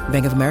may apply.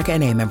 Bank of America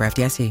NA, member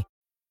FDIC.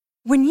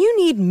 When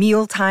you need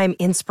mealtime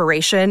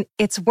inspiration,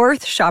 it's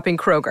worth shopping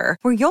Kroger,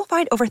 where you'll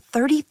find over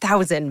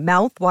 30,000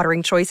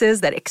 mouth-watering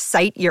choices that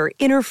excite your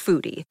inner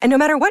foodie. And no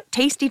matter what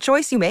tasty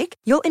choice you make,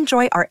 you'll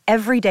enjoy our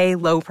everyday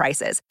low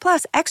prices,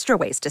 plus extra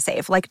ways to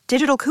save, like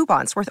digital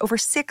coupons worth over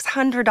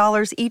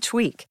 $600 each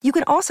week. You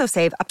can also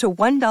save up to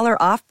 $1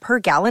 off per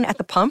gallon at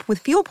the pump with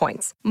fuel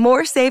points.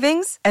 More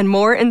savings and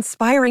more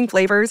inspiring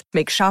flavors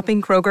make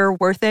shopping Kroger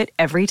worth it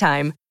every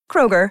time.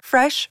 Kroger,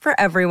 fresh for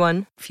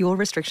everyone. Fuel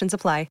restrictions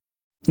apply.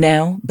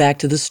 Now, back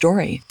to the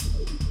story.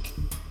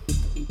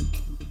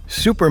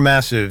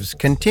 Supermassives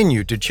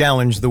continue to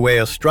challenge the way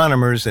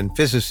astronomers and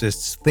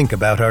physicists think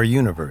about our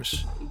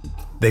universe.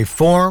 They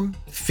form,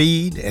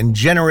 feed, and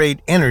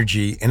generate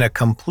energy in a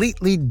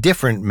completely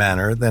different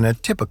manner than a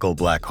typical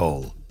black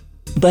hole.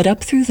 But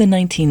up through the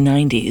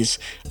 1990s,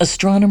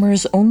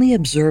 astronomers only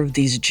observed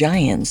these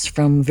giants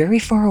from very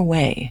far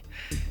away.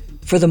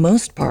 For the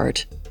most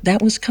part,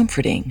 that was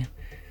comforting.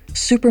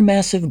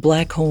 Supermassive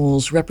black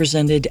holes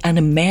represented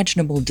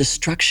unimaginable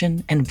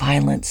destruction and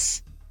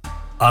violence.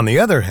 On the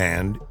other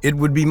hand, it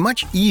would be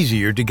much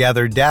easier to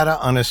gather data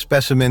on a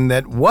specimen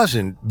that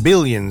wasn't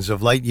billions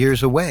of light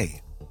years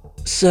away.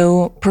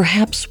 So,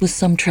 perhaps with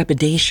some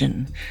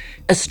trepidation,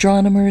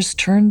 astronomers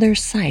turned their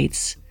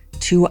sights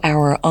to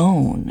our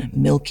own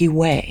Milky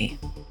Way.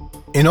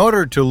 In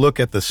order to look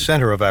at the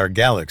center of our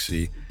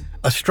galaxy,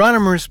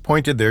 astronomers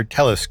pointed their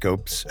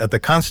telescopes at the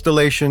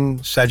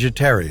constellation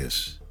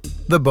Sagittarius,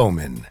 the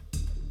Bowman.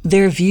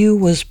 Their view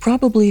was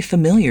probably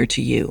familiar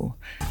to you,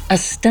 a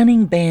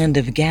stunning band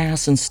of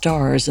gas and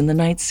stars in the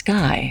night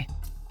sky.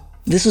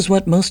 This is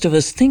what most of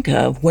us think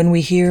of when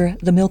we hear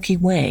the Milky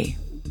Way.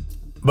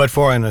 But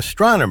for an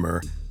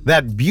astronomer,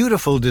 that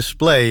beautiful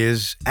display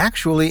is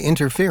actually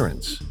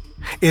interference.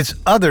 It's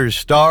other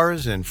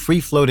stars and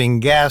free-floating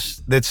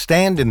gas that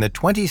stand in the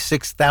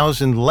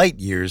 26,000 light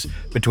years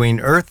between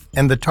Earth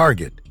and the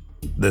target,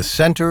 the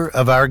center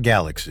of our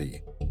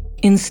galaxy.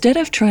 Instead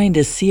of trying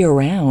to see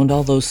around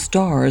all those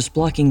stars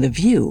blocking the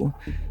view,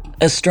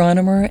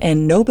 astronomer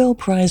and Nobel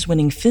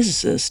Prize-winning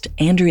physicist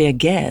Andrea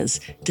Ghez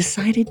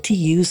decided to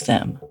use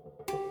them.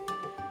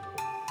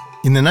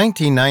 In the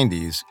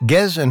 1990s,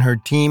 Ghez and her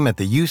team at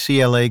the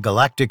UCLA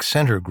Galactic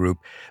Center Group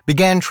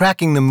began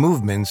tracking the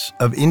movements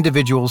of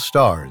individual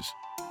stars.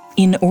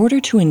 In order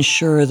to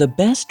ensure the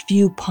best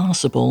view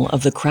possible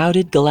of the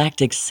crowded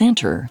galactic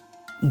center,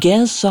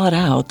 Ghez sought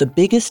out the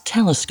biggest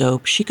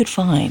telescope she could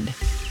find.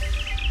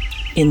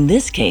 In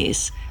this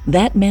case,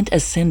 that meant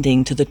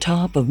ascending to the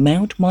top of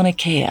Mount Mauna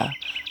Kea,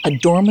 a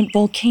dormant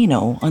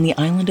volcano on the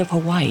island of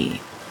Hawaii.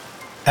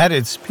 At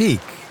its peak,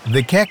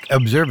 the Keck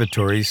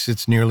Observatory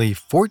sits nearly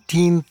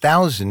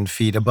 14,000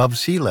 feet above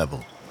sea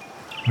level.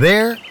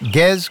 There,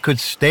 Ghez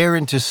could stare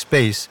into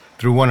space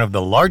through one of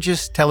the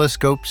largest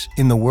telescopes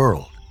in the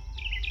world.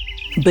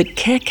 But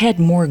Keck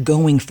had more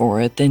going for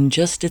it than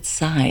just its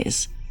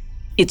size.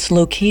 Its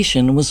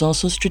location was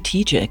also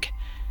strategic.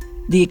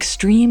 The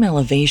extreme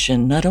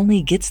elevation not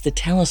only gets the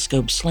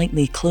telescope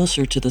slightly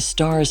closer to the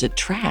stars it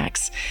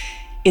tracks,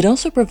 it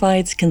also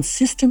provides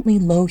consistently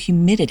low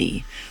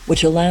humidity,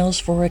 which allows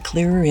for a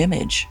clearer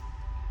image.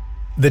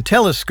 The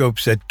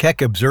telescopes at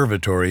Keck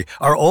Observatory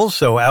are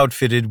also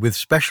outfitted with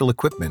special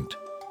equipment.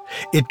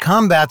 It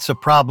combats a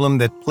problem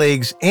that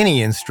plagues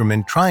any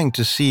instrument trying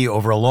to see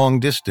over a long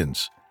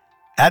distance: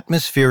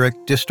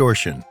 atmospheric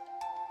distortion.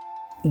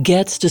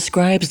 Getz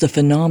describes the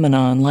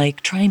phenomenon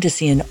like trying to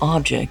see an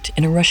object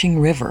in a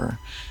rushing river.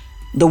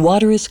 The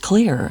water is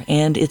clear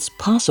and it's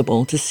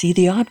possible to see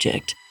the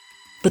object,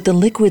 but the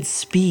liquid's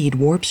speed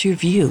warps your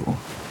view.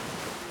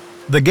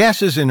 The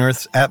gases in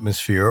Earth's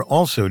atmosphere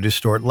also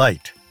distort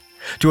light.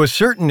 To a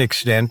certain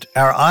extent,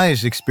 our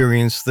eyes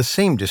experience the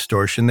same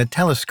distortion that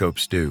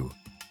telescopes do.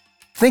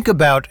 Think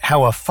about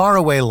how a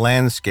faraway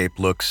landscape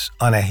looks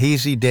on a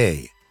hazy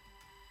day.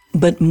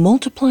 But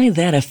multiply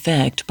that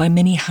effect by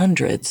many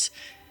hundreds.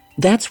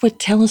 That's what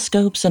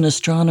telescopes and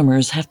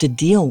astronomers have to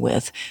deal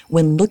with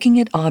when looking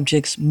at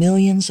objects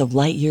millions of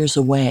light years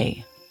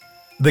away.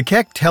 The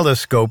Keck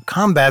telescope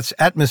combats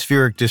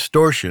atmospheric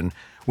distortion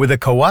with a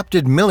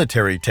co-opted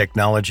military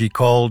technology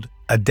called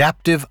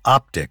adaptive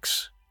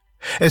optics.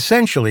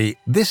 Essentially,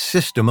 this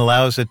system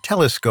allows a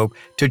telescope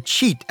to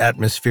cheat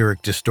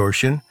atmospheric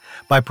distortion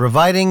by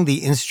providing the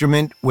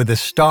instrument with a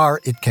star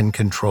it can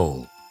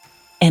control.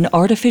 An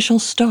artificial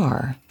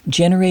star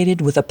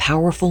generated with a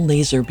powerful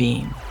laser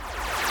beam.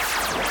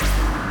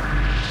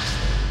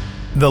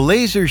 The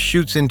laser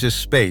shoots into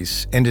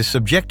space and is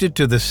subjected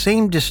to the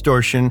same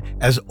distortion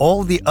as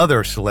all the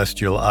other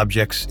celestial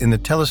objects in the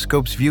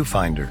telescope's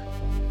viewfinder.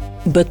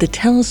 But the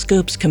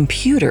telescope's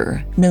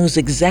computer knows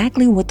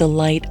exactly what the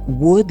light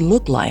would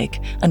look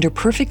like under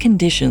perfect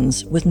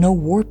conditions with no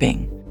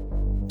warping.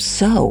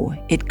 So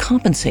it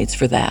compensates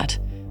for that.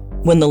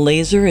 When the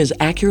laser is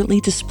accurately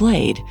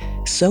displayed,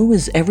 so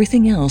is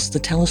everything else the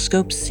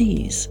telescope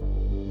sees.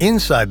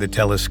 Inside the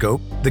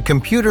telescope, the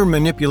computer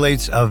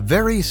manipulates a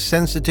very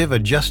sensitive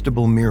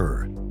adjustable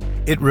mirror.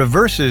 It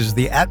reverses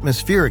the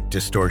atmospheric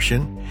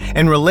distortion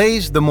and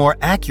relays the more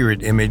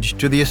accurate image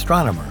to the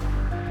astronomer.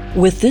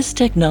 With this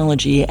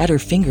technology at her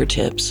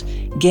fingertips,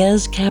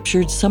 Gez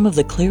captured some of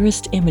the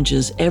clearest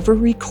images ever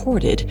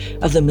recorded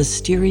of the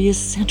mysterious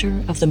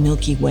center of the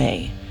Milky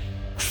Way.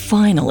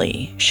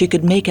 Finally, she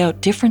could make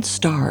out different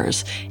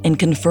stars and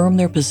confirm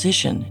their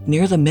position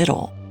near the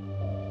middle.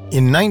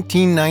 In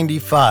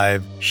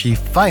 1995, she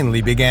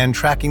finally began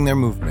tracking their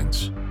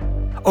movements.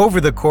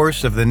 Over the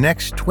course of the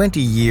next 20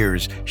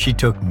 years, she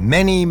took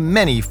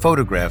many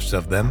photographs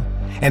of them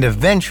and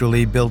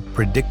eventually built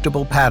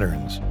predictable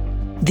patterns.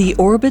 The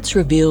orbits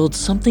revealed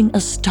something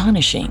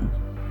astonishing: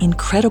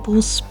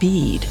 incredible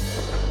speed.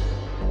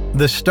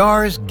 The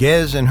stars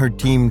Gez and her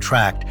team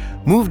tracked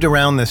moved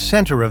around the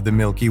center of the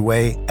Milky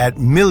Way at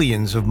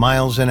millions of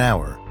miles an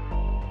hour.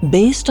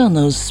 Based on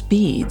those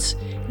speeds,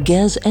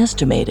 Gez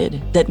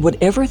estimated that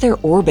whatever they're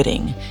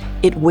orbiting,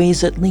 it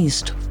weighs at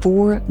least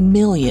 4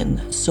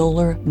 million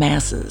solar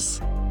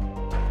masses.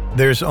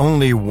 There's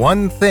only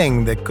one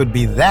thing that could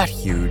be that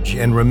huge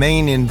and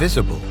remain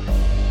invisible: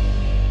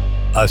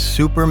 a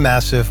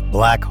supermassive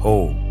black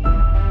hole.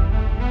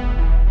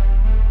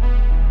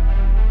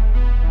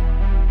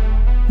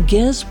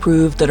 Gez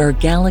proved that our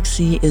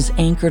galaxy is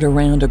anchored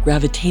around a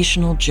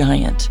gravitational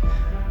giant.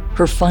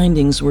 Her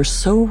findings were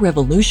so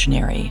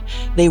revolutionary,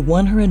 they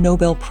won her a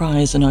Nobel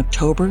Prize in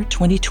October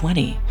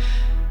 2020.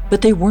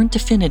 But they weren't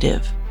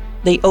definitive.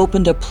 They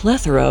opened a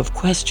plethora of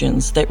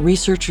questions that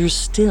researchers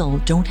still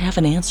don't have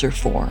an answer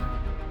for.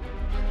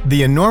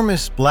 The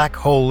enormous black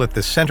hole at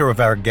the center of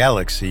our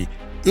galaxy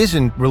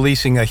isn't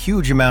releasing a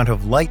huge amount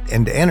of light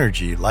and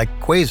energy like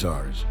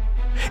quasars.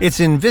 It's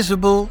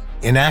invisible,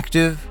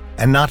 inactive,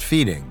 and not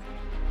feeding.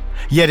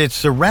 Yet it's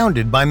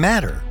surrounded by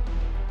matter.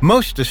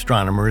 Most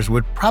astronomers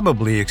would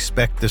probably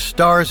expect the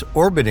stars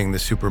orbiting the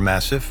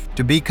supermassive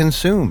to be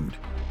consumed.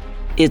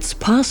 It's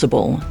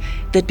possible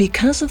that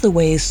because of the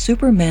way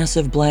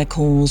supermassive black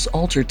holes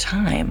alter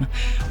time,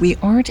 we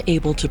aren't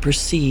able to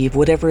perceive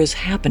whatever is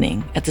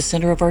happening at the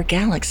center of our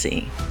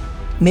galaxy.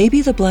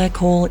 Maybe the black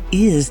hole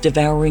is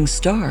devouring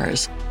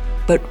stars,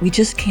 but we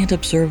just can't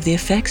observe the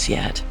effects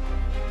yet.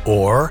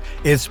 Or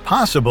it's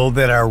possible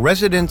that our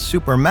resident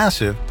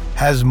supermassive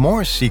has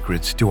more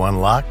secrets to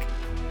unlock,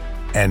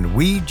 and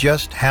we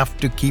just have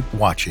to keep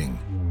watching.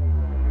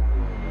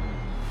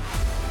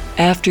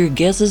 After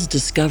Gez's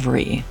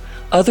discovery,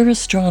 other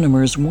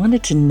astronomers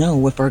wanted to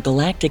know if our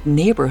galactic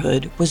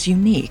neighborhood was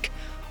unique,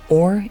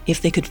 or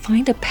if they could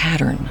find a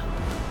pattern.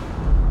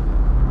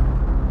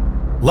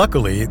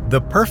 Luckily,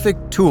 the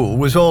perfect tool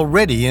was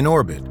already in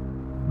orbit: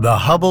 the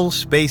Hubble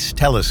Space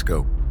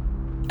Telescope.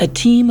 A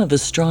team of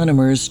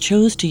astronomers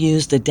chose to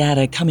use the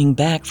data coming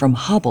back from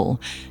Hubble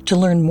to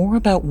learn more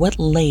about what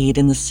laid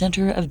in the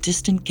center of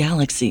distant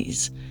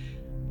galaxies.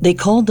 They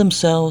called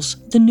themselves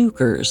the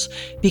Nukers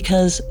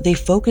because they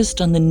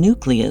focused on the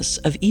nucleus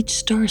of each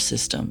star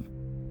system.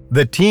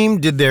 The team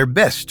did their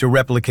best to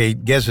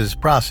replicate Gez's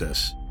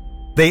process.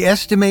 They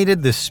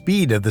estimated the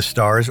speed of the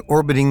stars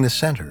orbiting the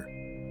center.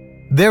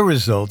 Their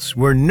results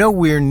were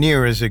nowhere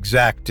near as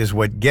exact as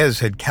what Gez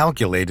had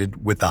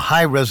calculated with the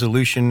high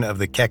resolution of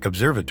the Keck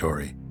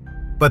Observatory,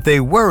 but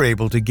they were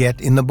able to get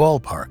in the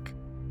ballpark.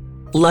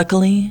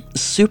 Luckily,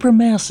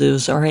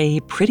 supermassives are a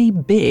pretty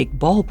big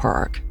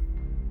ballpark.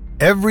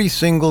 Every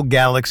single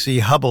galaxy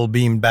Hubble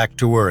beamed back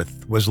to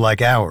Earth was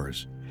like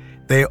ours.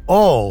 They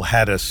all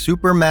had a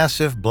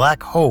supermassive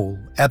black hole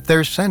at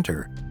their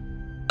center.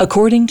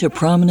 According to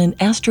prominent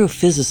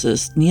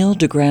astrophysicist Neil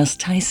deGrasse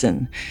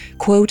Tyson,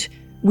 quote,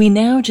 "We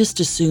now just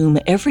assume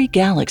every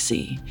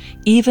galaxy,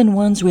 even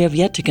ones we have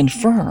yet to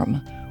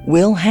confirm,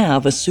 will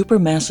have a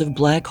supermassive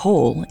black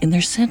hole in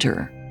their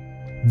center."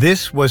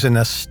 This was an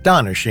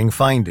astonishing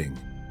finding.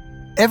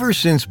 Ever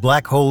since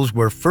black holes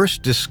were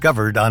first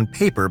discovered on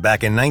paper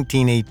back in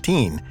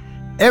 1918,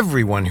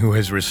 everyone who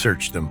has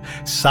researched them,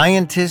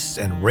 scientists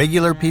and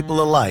regular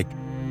people alike,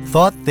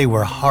 thought they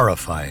were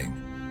horrifying.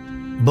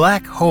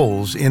 Black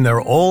holes, in their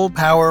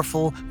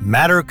all-powerful,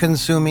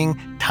 matter-consuming,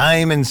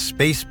 time and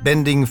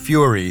space-bending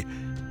fury,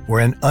 were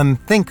an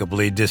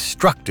unthinkably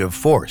destructive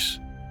force.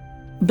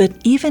 But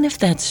even if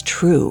that's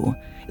true,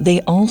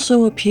 they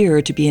also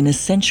appear to be an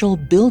essential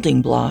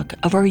building block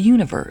of our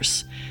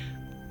universe.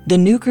 The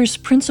Nukers'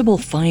 principal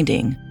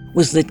finding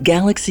was that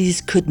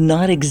galaxies could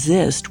not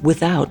exist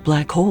without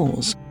black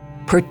holes,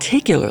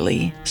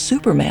 particularly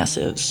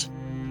supermassives.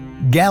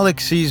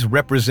 Galaxies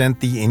represent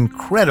the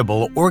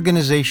incredible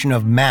organization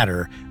of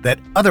matter that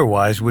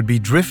otherwise would be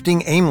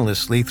drifting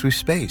aimlessly through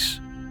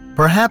space.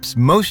 Perhaps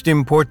most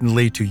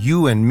importantly to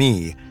you and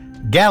me,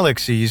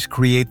 galaxies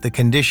create the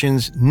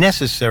conditions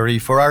necessary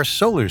for our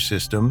solar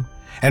system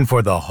and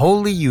for the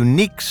wholly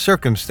unique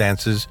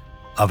circumstances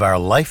of our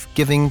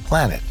life-giving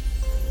planet.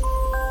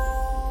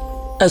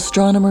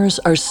 Astronomers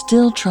are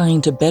still trying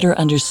to better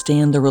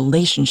understand the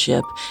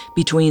relationship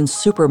between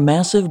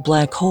supermassive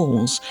black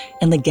holes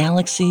and the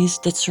galaxies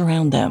that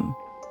surround them.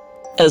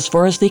 As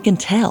far as they can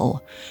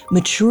tell,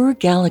 mature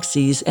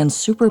galaxies and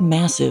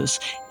supermassives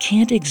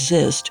can't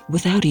exist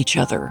without each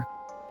other.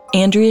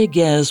 Andrea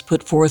Ghez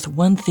put forth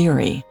one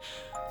theory.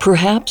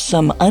 Perhaps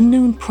some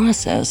unknown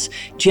process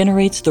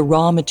generates the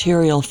raw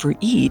material for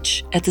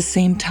each at the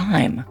same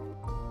time.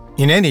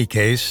 In any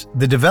case,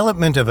 the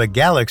development of a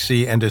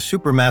galaxy and a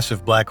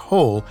supermassive black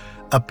hole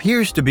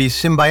appears to be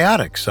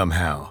symbiotic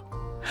somehow.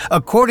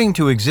 According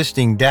to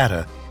existing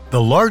data,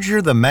 the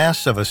larger the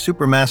mass of a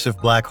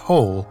supermassive black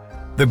hole,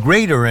 the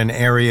greater an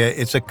area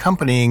its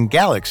accompanying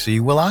galaxy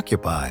will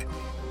occupy.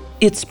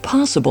 It's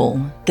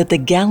possible that the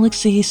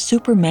galaxy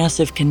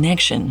supermassive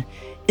connection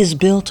is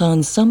built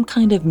on some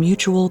kind of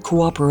mutual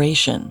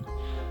cooperation.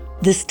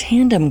 This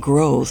tandem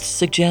growth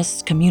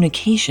suggests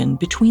communication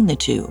between the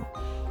two.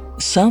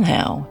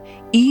 Somehow,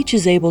 each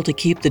is able to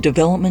keep the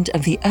development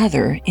of the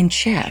other in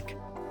check.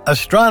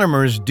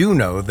 Astronomers do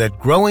know that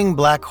growing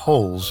black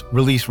holes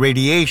release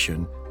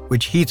radiation,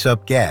 which heats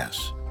up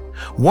gas.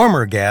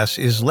 Warmer gas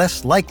is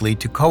less likely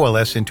to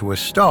coalesce into a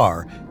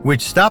star,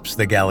 which stops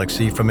the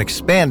galaxy from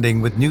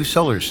expanding with new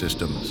solar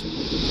systems.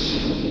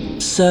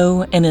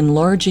 So, an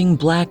enlarging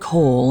black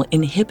hole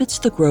inhibits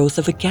the growth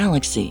of a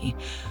galaxy.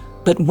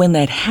 But when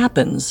that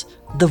happens,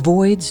 the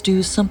voids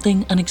do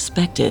something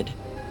unexpected.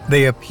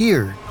 They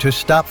appear to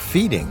stop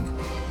feeding.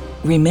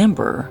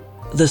 Remember,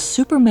 the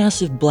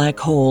supermassive black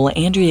hole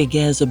Andrea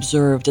Ghez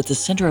observed at the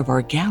center of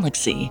our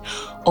galaxy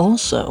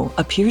also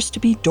appears to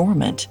be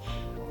dormant.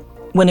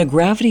 When a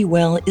gravity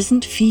well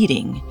isn't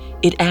feeding,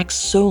 it acts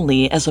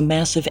solely as a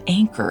massive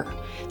anchor,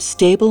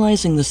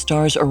 stabilizing the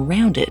stars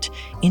around it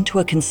into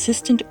a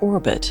consistent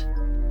orbit.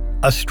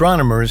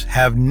 Astronomers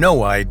have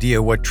no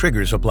idea what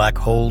triggers a black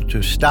hole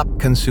to stop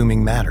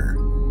consuming matter.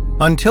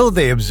 Until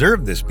they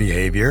observed this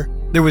behavior,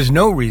 there was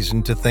no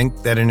reason to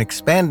think that an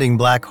expanding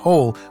black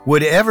hole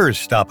would ever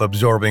stop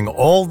absorbing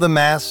all the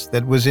mass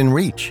that was in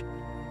reach.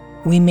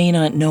 We may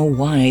not know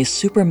why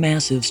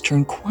supermassives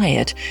turn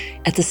quiet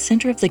at the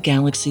center of the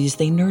galaxies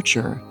they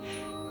nurture,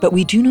 but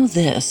we do know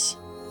this: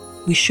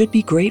 we should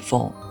be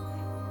grateful.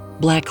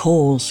 Black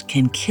holes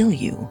can kill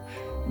you,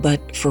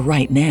 but for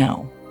right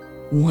now,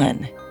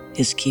 one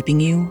is keeping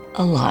you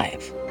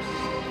alive.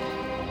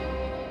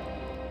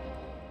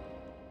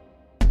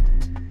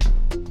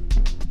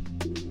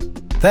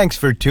 Thanks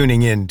for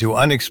tuning in to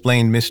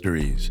Unexplained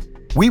Mysteries.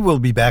 We will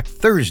be back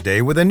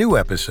Thursday with a new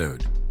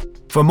episode.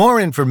 For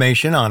more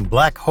information on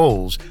black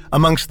holes,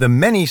 amongst the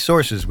many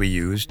sources we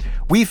used,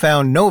 we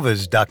found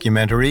Nova's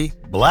documentary,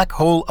 Black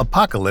Hole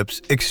Apocalypse,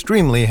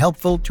 extremely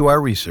helpful to our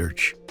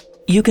research.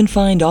 You can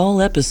find all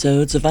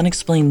episodes of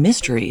Unexplained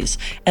Mysteries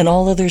and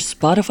all other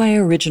Spotify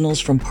originals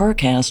from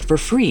Parcast for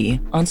free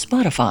on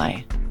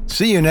Spotify.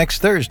 See you next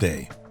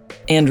Thursday.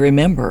 And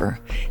remember,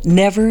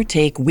 never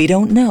take "we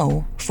don't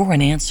know" for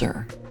an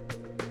answer.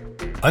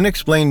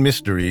 Unexplained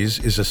Mysteries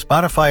is a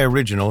Spotify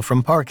original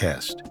from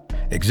Parcast.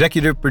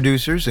 Executive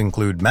producers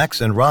include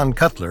Max and Ron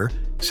Cutler,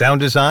 sound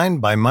design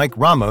by Mike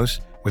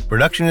Ramos, with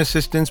production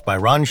assistance by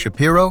Ron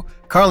Shapiro,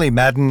 Carly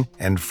Madden,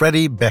 and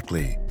Freddie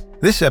Beckley.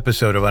 This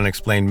episode of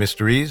Unexplained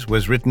Mysteries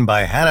was written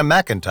by Hannah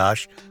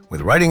McIntosh,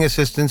 with writing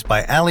assistance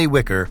by Allie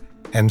Wicker,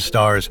 and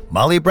stars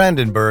Molly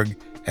Brandenburg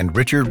and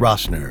Richard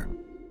Rossner.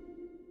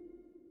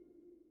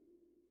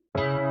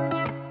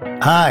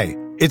 Hi,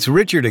 it's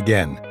Richard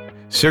again.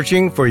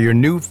 Searching for your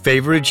new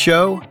favorite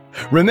show?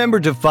 Remember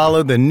to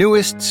follow the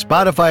newest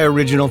Spotify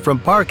original from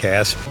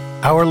Parcast,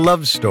 Our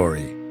Love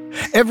Story.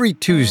 Every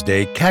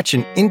Tuesday, catch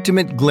an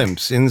intimate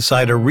glimpse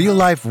inside a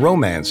real-life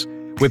romance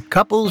with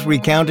couples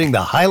recounting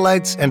the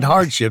highlights and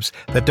hardships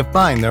that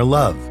define their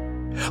love.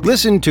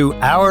 Listen to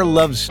Our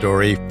Love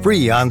Story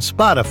free on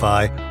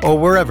Spotify or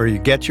wherever you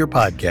get your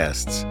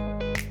podcasts.